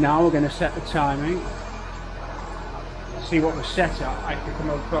timing now. We're going to set the timing. See what we're set at. I can come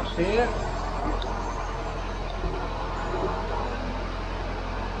across here.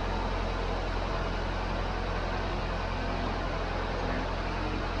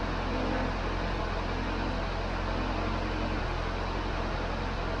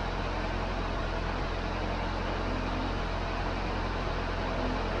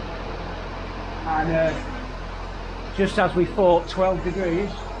 And just as we thought, 12 degrees.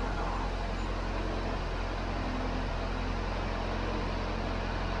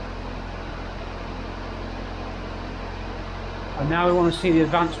 And now we want to see the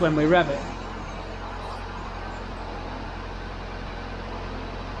advance when we rev it.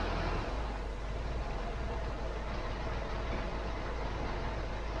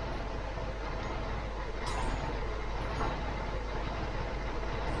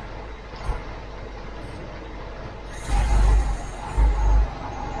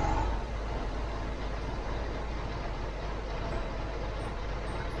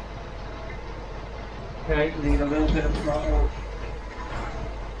 Okay, we need a little bit of throttle.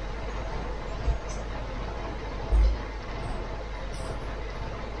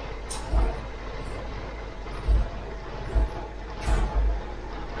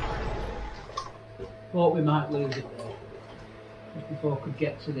 Thought we might lose it there, just before I could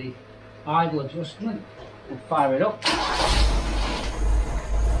get to the idle adjustment and fire it up.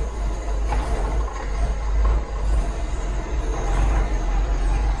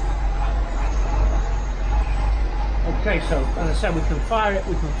 Okay, so as I said, we can fire it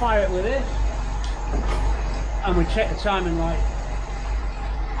with this, and we check the timing light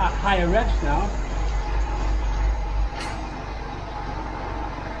at higher revs now.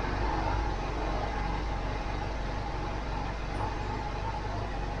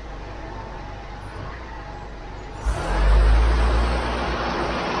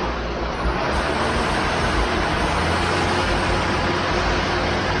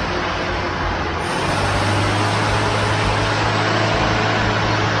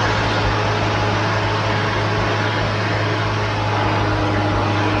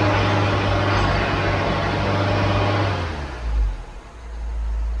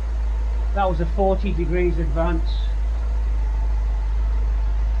 That was a 40 degrees advance.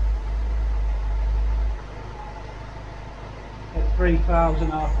 At 3000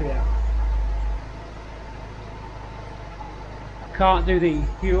 RPM. I can't do the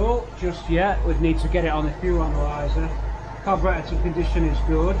fuel just yet. We'd need to get it on the fuel analyzer. Carburetor condition is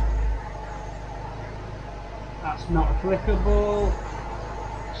good. That's not applicable.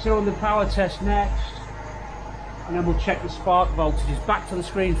 Cylinder power test next. And then we'll check the spark voltages. Back to the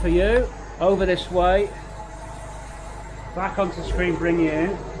screen for you. Over this way. Back onto the screen, bring you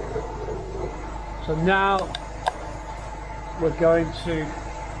in. So now we're going to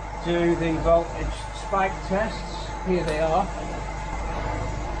do the voltage spike tests. Here they are.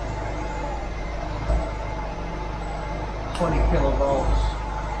 20 kilovolts.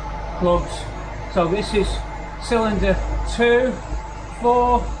 Plugs. So this is cylinder 2,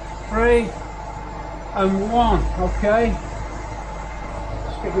 4, 3 and 1. Okay.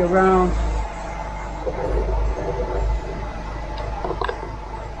 Stick you around.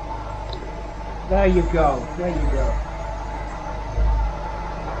 There you go. There you go.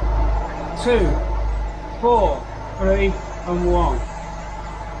 2, 4, 3 and 1.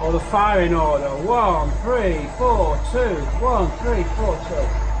 Or the firing order. 1, 3, 4, 2. 1, 3, 4, 2.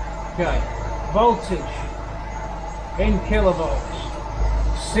 Okay. Voltage in kilovolts.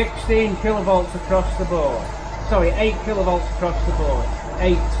 16 kilovolts across the board. Sorry, 8 kilovolts across the board.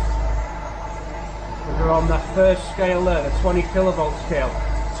 8. We're on that first scale there, the 20 kilovolt scale.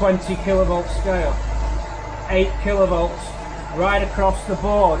 20 kilovolt scale. 8 kilovolts right across the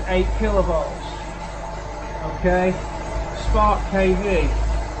board. 8 kilovolts. Okay. Spark kV.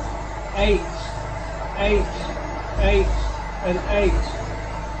 8, 8, 8 and 8.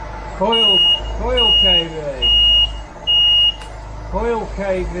 Coil kV. Coil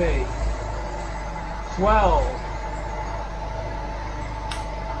kV. 12.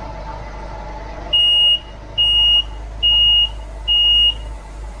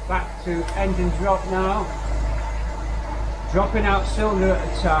 Back to engine drop now. Dropping out cylinder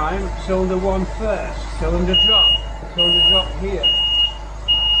at a time. Cylinder 1 first. Cylinder drop. Cylinder drop here.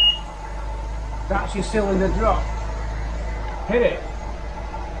 That's your cylinder drop. Hit it.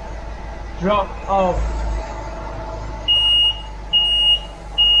 Drop of.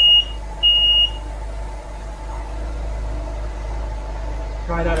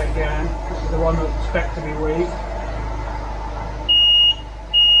 Try that again. This is the one we expect to be weak.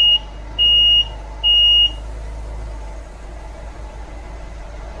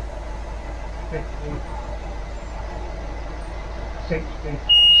 $60,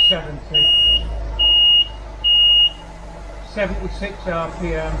 $70, 76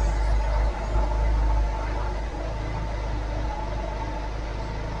 RPM.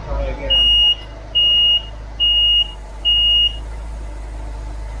 Try again.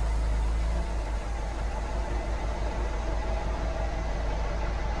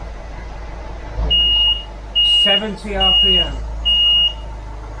 $70 RPM.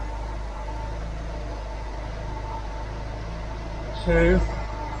 2.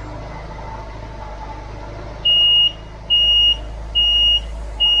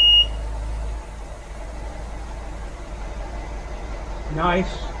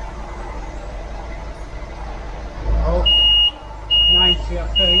 Nice. Oh, 90 I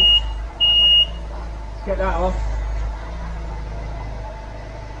think. Let's get that off.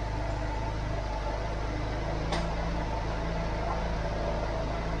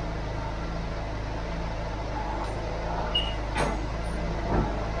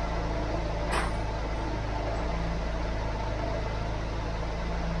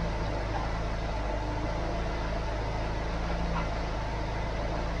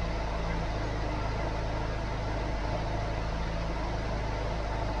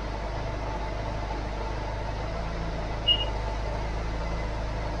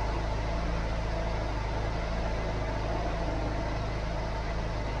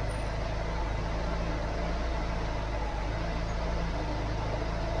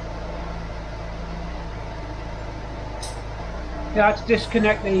 You have to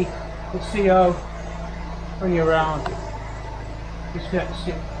disconnect the CO when you're around. Disconnect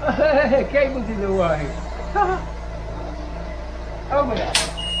the CO. Cable's in the way. Over there.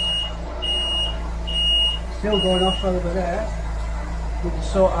 Still going off over there. Need to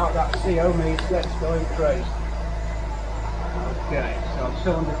sort out that CO meter that's going crazy. Okay, so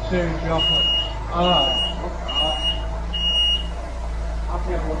cylinder 2 drop. I'll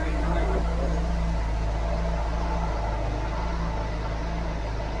get one in.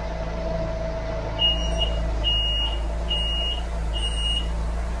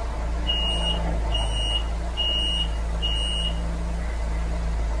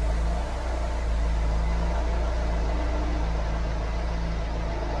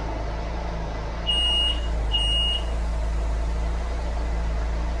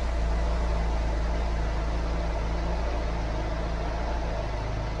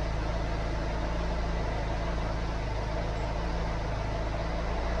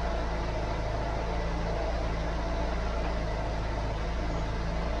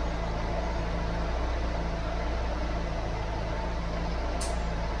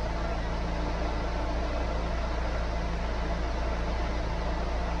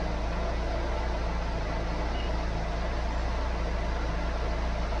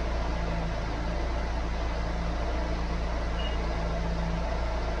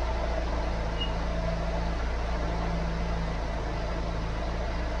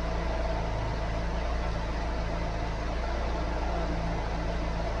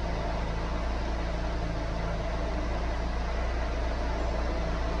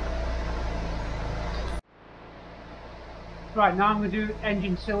 Right, now I'm going to do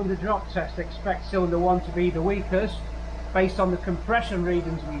engine cylinder drop test. Expect cylinder 1 to be the weakest based on the compression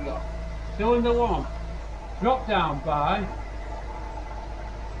readings we got. Cylinder 1 drop down by,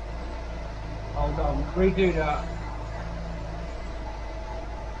 hold on, redo that.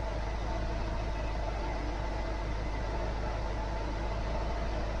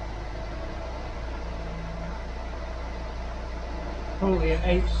 Probably at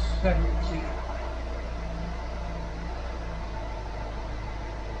 870.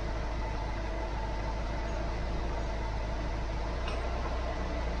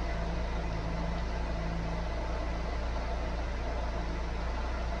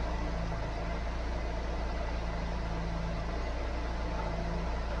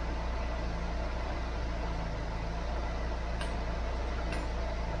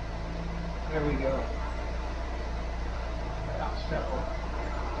 There we go. That's settled.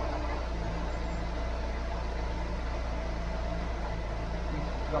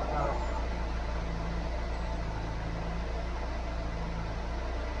 Drop out.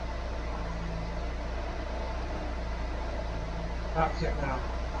 That's it now.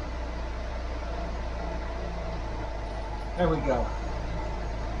 There we go.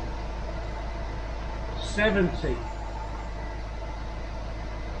 70.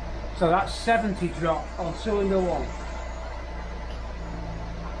 So that's 70 drop on cylinder 1.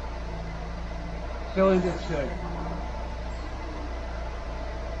 Cylinder 2.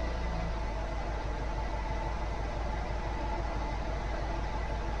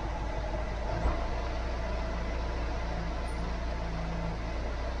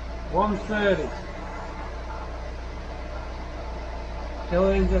 $130.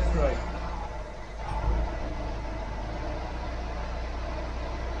 Cylinder 3.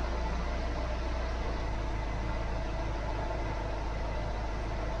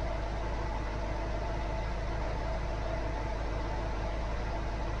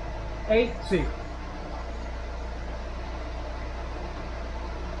 $80.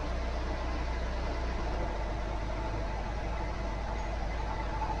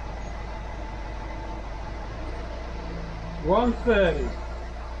 $130.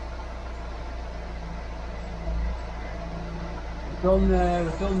 Done there,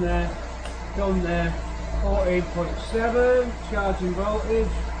 we're done there, done there. 14.7 charging voltage.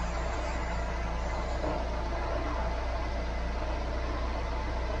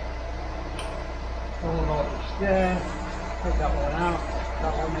 Full voltage there. Take that one out,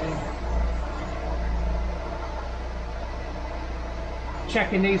 that one in.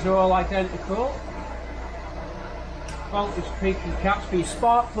 Checking these are all identical. Voltage peak and caps for your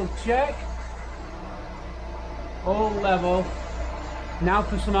spark plug check. All level. Now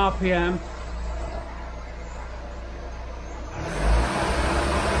for some RPM.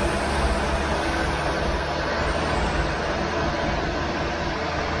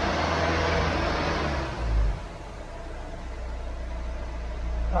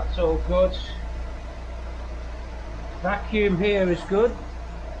 That's all good. Vacuum here is good.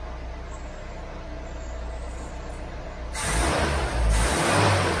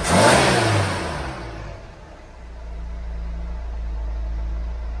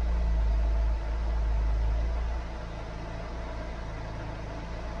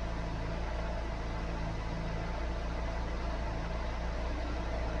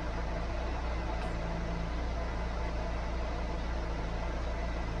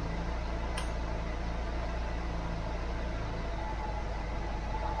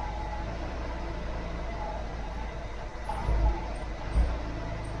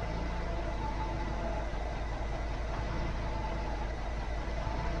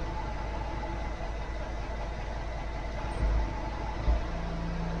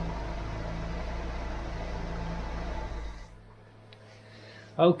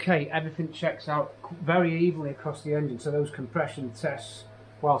 Okay, everything checks out very evenly across the engine. So those compression tests,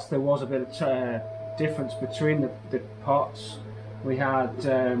 whilst there was a bit of difference between the pots, we had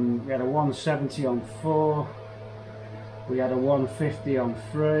a 170 on 4, we had a 150 on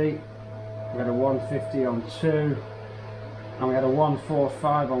 3, we had a 150 on 2, and we had a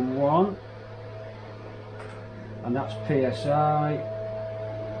 145 on 1, and that's PSI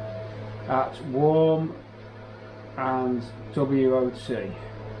at warm and WOT,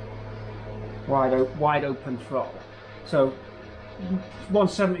 wide open throttle. So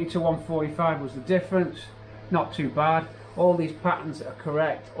 170 to 145 was the difference, not too bad. All these patterns are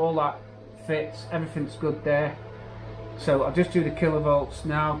correct, all that fits, everything's good there. So I'll just do the kilovolts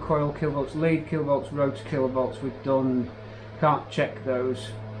now, coil kilovolts, lead kilovolts, rotor kilovolts, we've done, can't check those.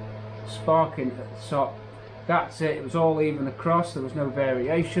 Sparking at the top, that's it was all even across, there was no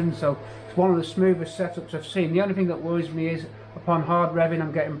variation, so it's one of the smoothest setups I've seen. The only thing that worries me is upon hard revving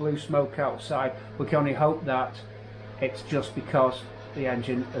I'm getting blue smoke outside. We can only hope that it's just because the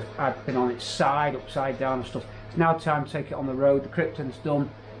engine had been on its side, upside down and stuff. It's now time to take it on the road. The Krypton's done,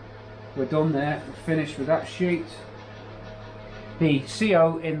 we're done there, we're finished with that sheet. The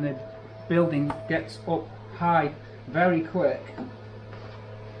CO in the building gets up high very quick.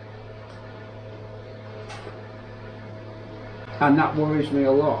 And that worries me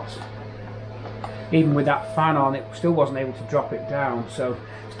a lot. Even with that fan on, it still wasn't able to drop it down, so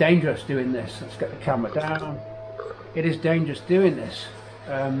it's dangerous doing this. Let's get the camera down. It is dangerous doing this.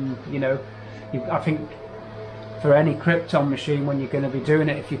 You know, I think for any Krypton machine, when you're going to be doing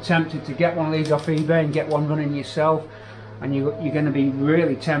it, if you're tempted to get one of these off eBay and get one running yourself, and you're going to be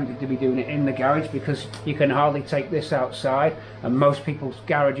really tempted to be doing it in the garage, because you can hardly take this outside, and most people's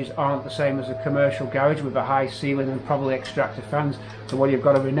garages aren't the same as a commercial garage with a high ceiling and probably extractor fans. So what you've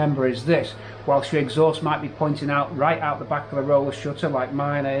got to remember is this: whilst your exhaust might be pointing out right out the back of the roller shutter like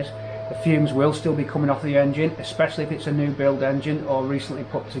mine is, the fumes will still be coming off the engine, especially if it's a new build engine or recently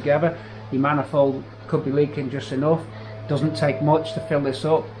put together. Your manifold could be leaking just enough. Doesn't take much to fill this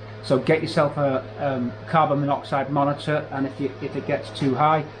up. So get yourself a carbon monoxide monitor, and if it gets too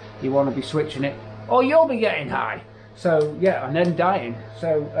high, you want to be switching it, or you'll be getting high. So yeah, and then dying.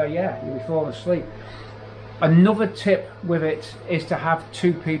 So yeah, you'll be falling asleep. Another tip with it is to have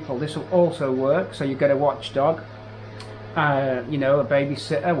 2 people. This will also work. So you get a watchdog, you know, a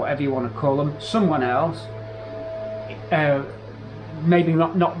babysitter, whatever you want to call them, someone else. Maybe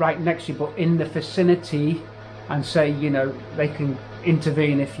not right next to you, but in the vicinity, and say, you know, they can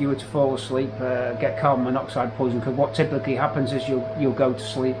intervene if you were to fall asleep, get carbon monoxide poison, because what typically happens is you'll go to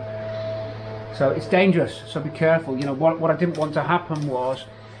sleep. So it's dangerous, so be careful. You know, what I didn't want to happen was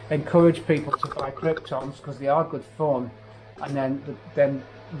encourage people to buy Kryptons, because they are good fun, and then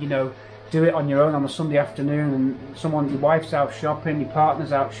you know, do it on your own on a Sunday afternoon, and your wife's out shopping, your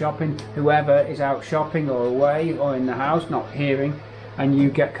partner's out shopping, whoever is out shopping or away or in the house not hearing, and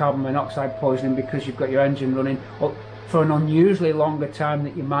you get carbon monoxide poisoning because you've got your engine running for an unusually longer time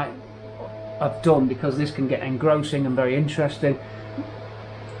that you might have done, because this can get engrossing and very interesting.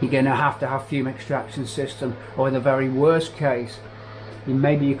 You're going to have fume extraction system, or in the very worst case,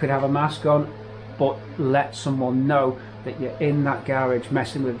 maybe you could have a mask on, but let someone know that you're in that garage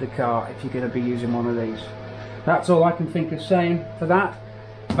messing with the car if you're going to be using one of these. That's all I can think of saying for that.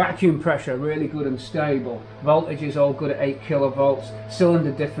 Vacuum pressure really good and stable. Voltage is all good at 8 kilovolts.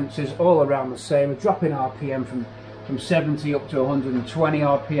 Cylinder differences all around the same. A drop in RPM from 70 up to 120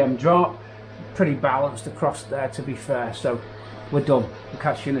 RPM drop. Pretty balanced across there, to be fair. So we're done. We'll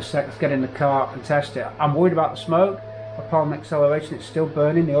catch you in a sec. Let's get in the car and test it. I'm worried about the smoke. Upon acceleration, it's still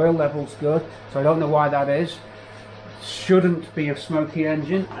burning. The oil level's good, so I don't know why that is. Shouldn't be a smoky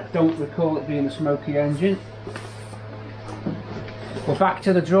engine. I don't recall it being a smoky engine. We're back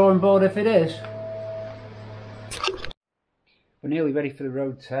to the drawing board if it is. We're nearly ready for the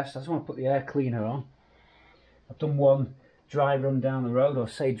road test. I just want to put the air cleaner on. I've done one dry run down the road, or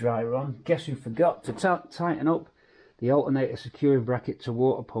say dry run. Guess who forgot to tighten up the alternator securing bracket to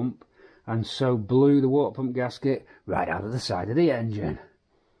water pump, and so blew the water pump gasket right out of the side of the engine.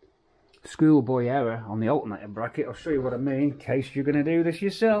 Schoolboy error on the alternator bracket. I'll show you what I mean in case you're going to do this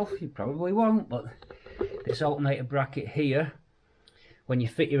yourself. You probably won't, but this alternator bracket here, when you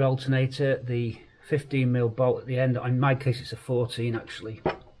fit your alternator, the 15mm bolt at the end, in my case it's a 14 actually,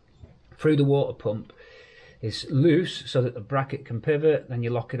 through the water pump is loose so that the bracket can pivot. Then you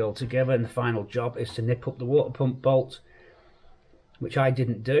lock it all together, and the final job is to nip up the water pump bolt, which I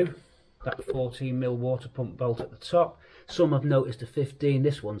didn't do. That 14mm water pump bolt at the top. Some have noticed a 15,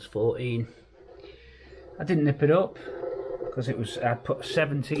 this one's 14. I didn't nip it up because I'd put a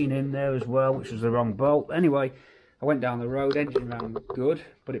 17 in there as well, which was the wrong bolt. Anyway, I went down the road, engine ran good,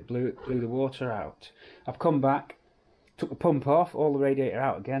 but it blew the water out. I've come back, took the pump off, all the radiator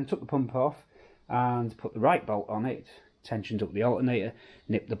out again, took the pump off and put the right bolt on it, tensioned up the alternator,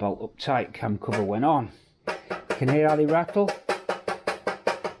 nipped the bolt up tight, cam cover went on. You can hear how they rattle.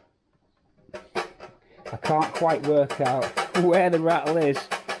 I can't quite work out where the rattle is,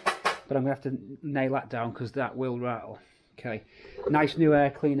 but I'm going to have to nail that down because that will rattle. Okay, nice new air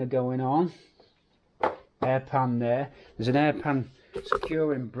cleaner going on. Air pan there. There's an air pan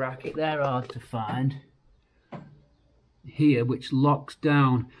securing bracket. They're hard to find. Here, which locks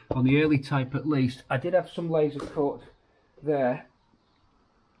down on the early type at least. I did have some laser cut there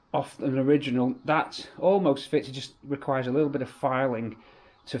off an original. That almost fits. It just requires a little bit of filing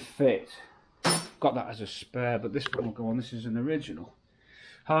to fit. Got that as a spare, but this one will go on. This is an original.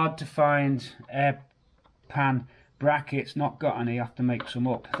 Hard to find air pan brackets. Not got any. I have to make some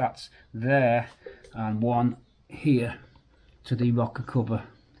up. That's there, and one here to the rocker cover,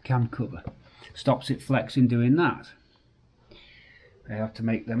 cam cover. Stops it flexing doing that. I have to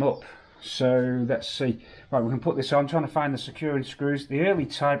make them up. So let's see. Right, we can put this on. I'm trying to find the securing screws. The early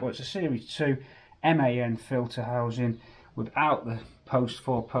type, well, it's a Series 2 MAN filter housing without the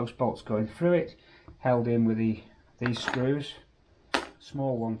four post bolts going through it, held in with these screws.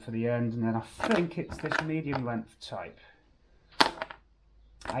 Small one for the end, and then I think it's this medium length type.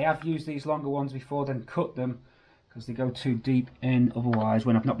 I have used these longer ones before, then cut them because they go too deep in otherwise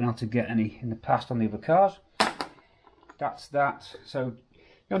when I've not been able to get any in the past on the other cars. That's that. So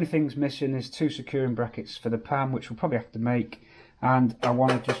the only thing's missing is 2 securing brackets for the pan, which we'll probably have to make, and I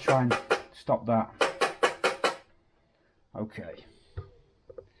want to just try and stop that. Okay,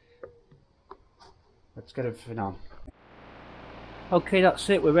 let's get everything on. Okay, that's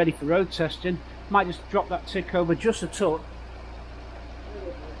it, we're ready for road testing. Might just drop that tick over just a touch.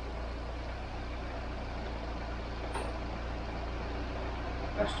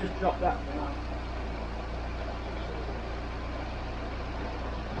 Let's just drop that down.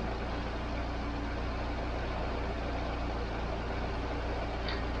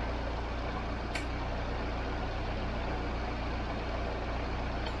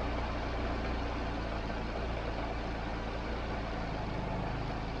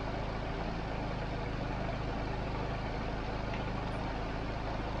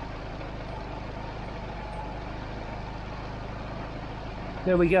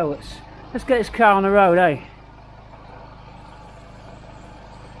 There we go, let's get this car on the road, eh?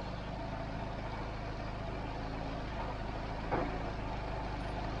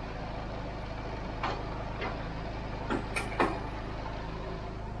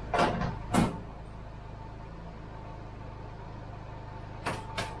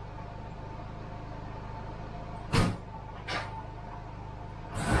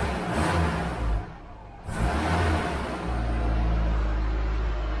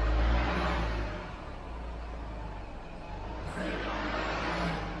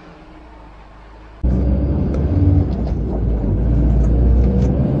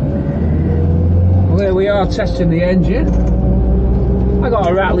 There we are, testing the engine. I got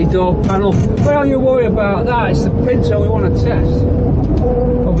a rattly door panel. Why don't you worry about that? It's the Pinto we want to test,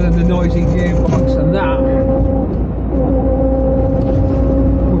 other than the noisy gearbox and that.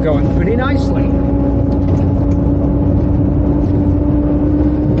 We're going pretty nicely.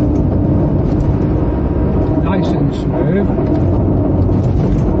 Nice and smooth.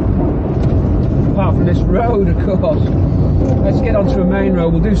 Apart from this road, of course. Let's get onto a main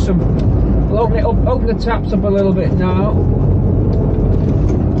road. We'll do some. We'll open it up, open the taps up a little bit now.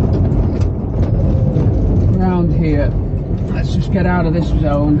 Around here. Let's just get out of this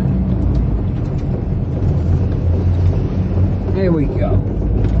zone. Here we go.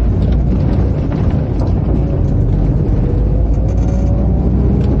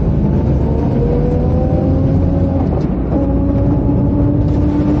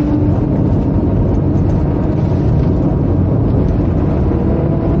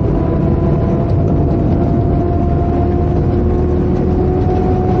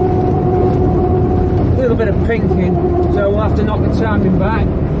 Pinking, so we'll have to knock the timing back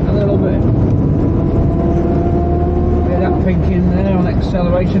a little bit. Get that pinking there on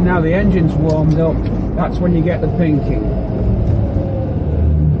acceleration. Now the engine's warmed up, that's when you get the pinking.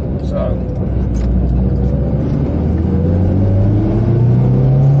 So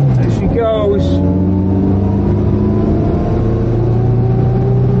there she goes.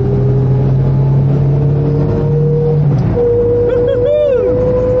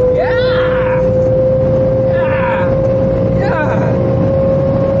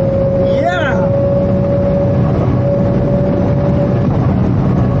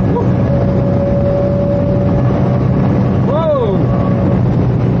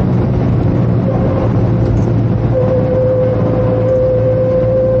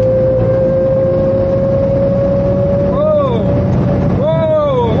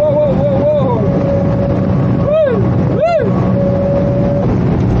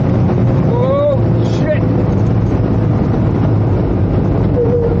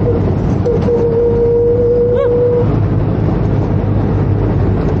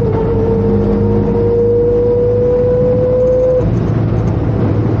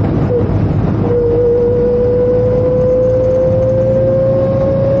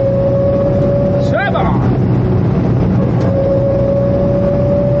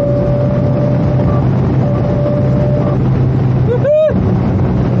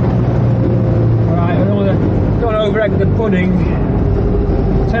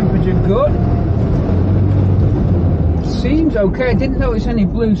 temperature good. Seems okay. I didn't notice any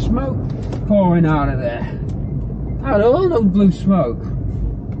blue smoke pouring out of there. At all, no blue smoke.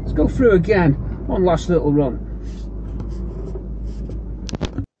 Let's go through again. One last little run.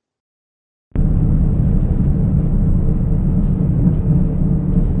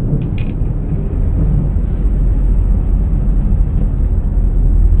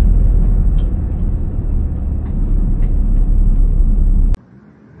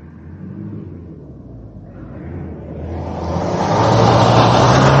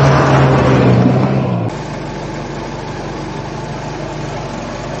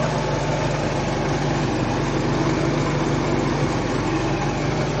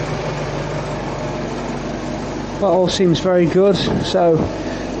 That all seems very good, so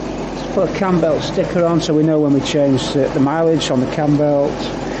let's put a cam belt sticker on so we know when we change the mileage on the cam belt.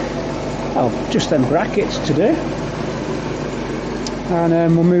 Oh, just them brackets to do,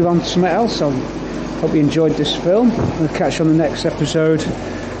 and we'll move on to something else. I hope you enjoyed this film. We'll catch you on the next episode.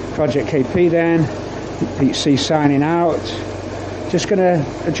 Project KP then, Pt2 signing out. Just going to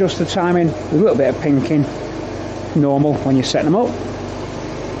adjust the timing with a little bit of pinking, normal when you're setting them up.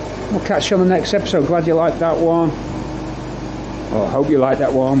 We'll catch you on the next episode. Glad you liked that one. Well, I hope you liked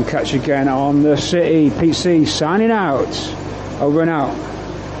that one. We'll catch you again on the city. Pt2 signing out. Over and out.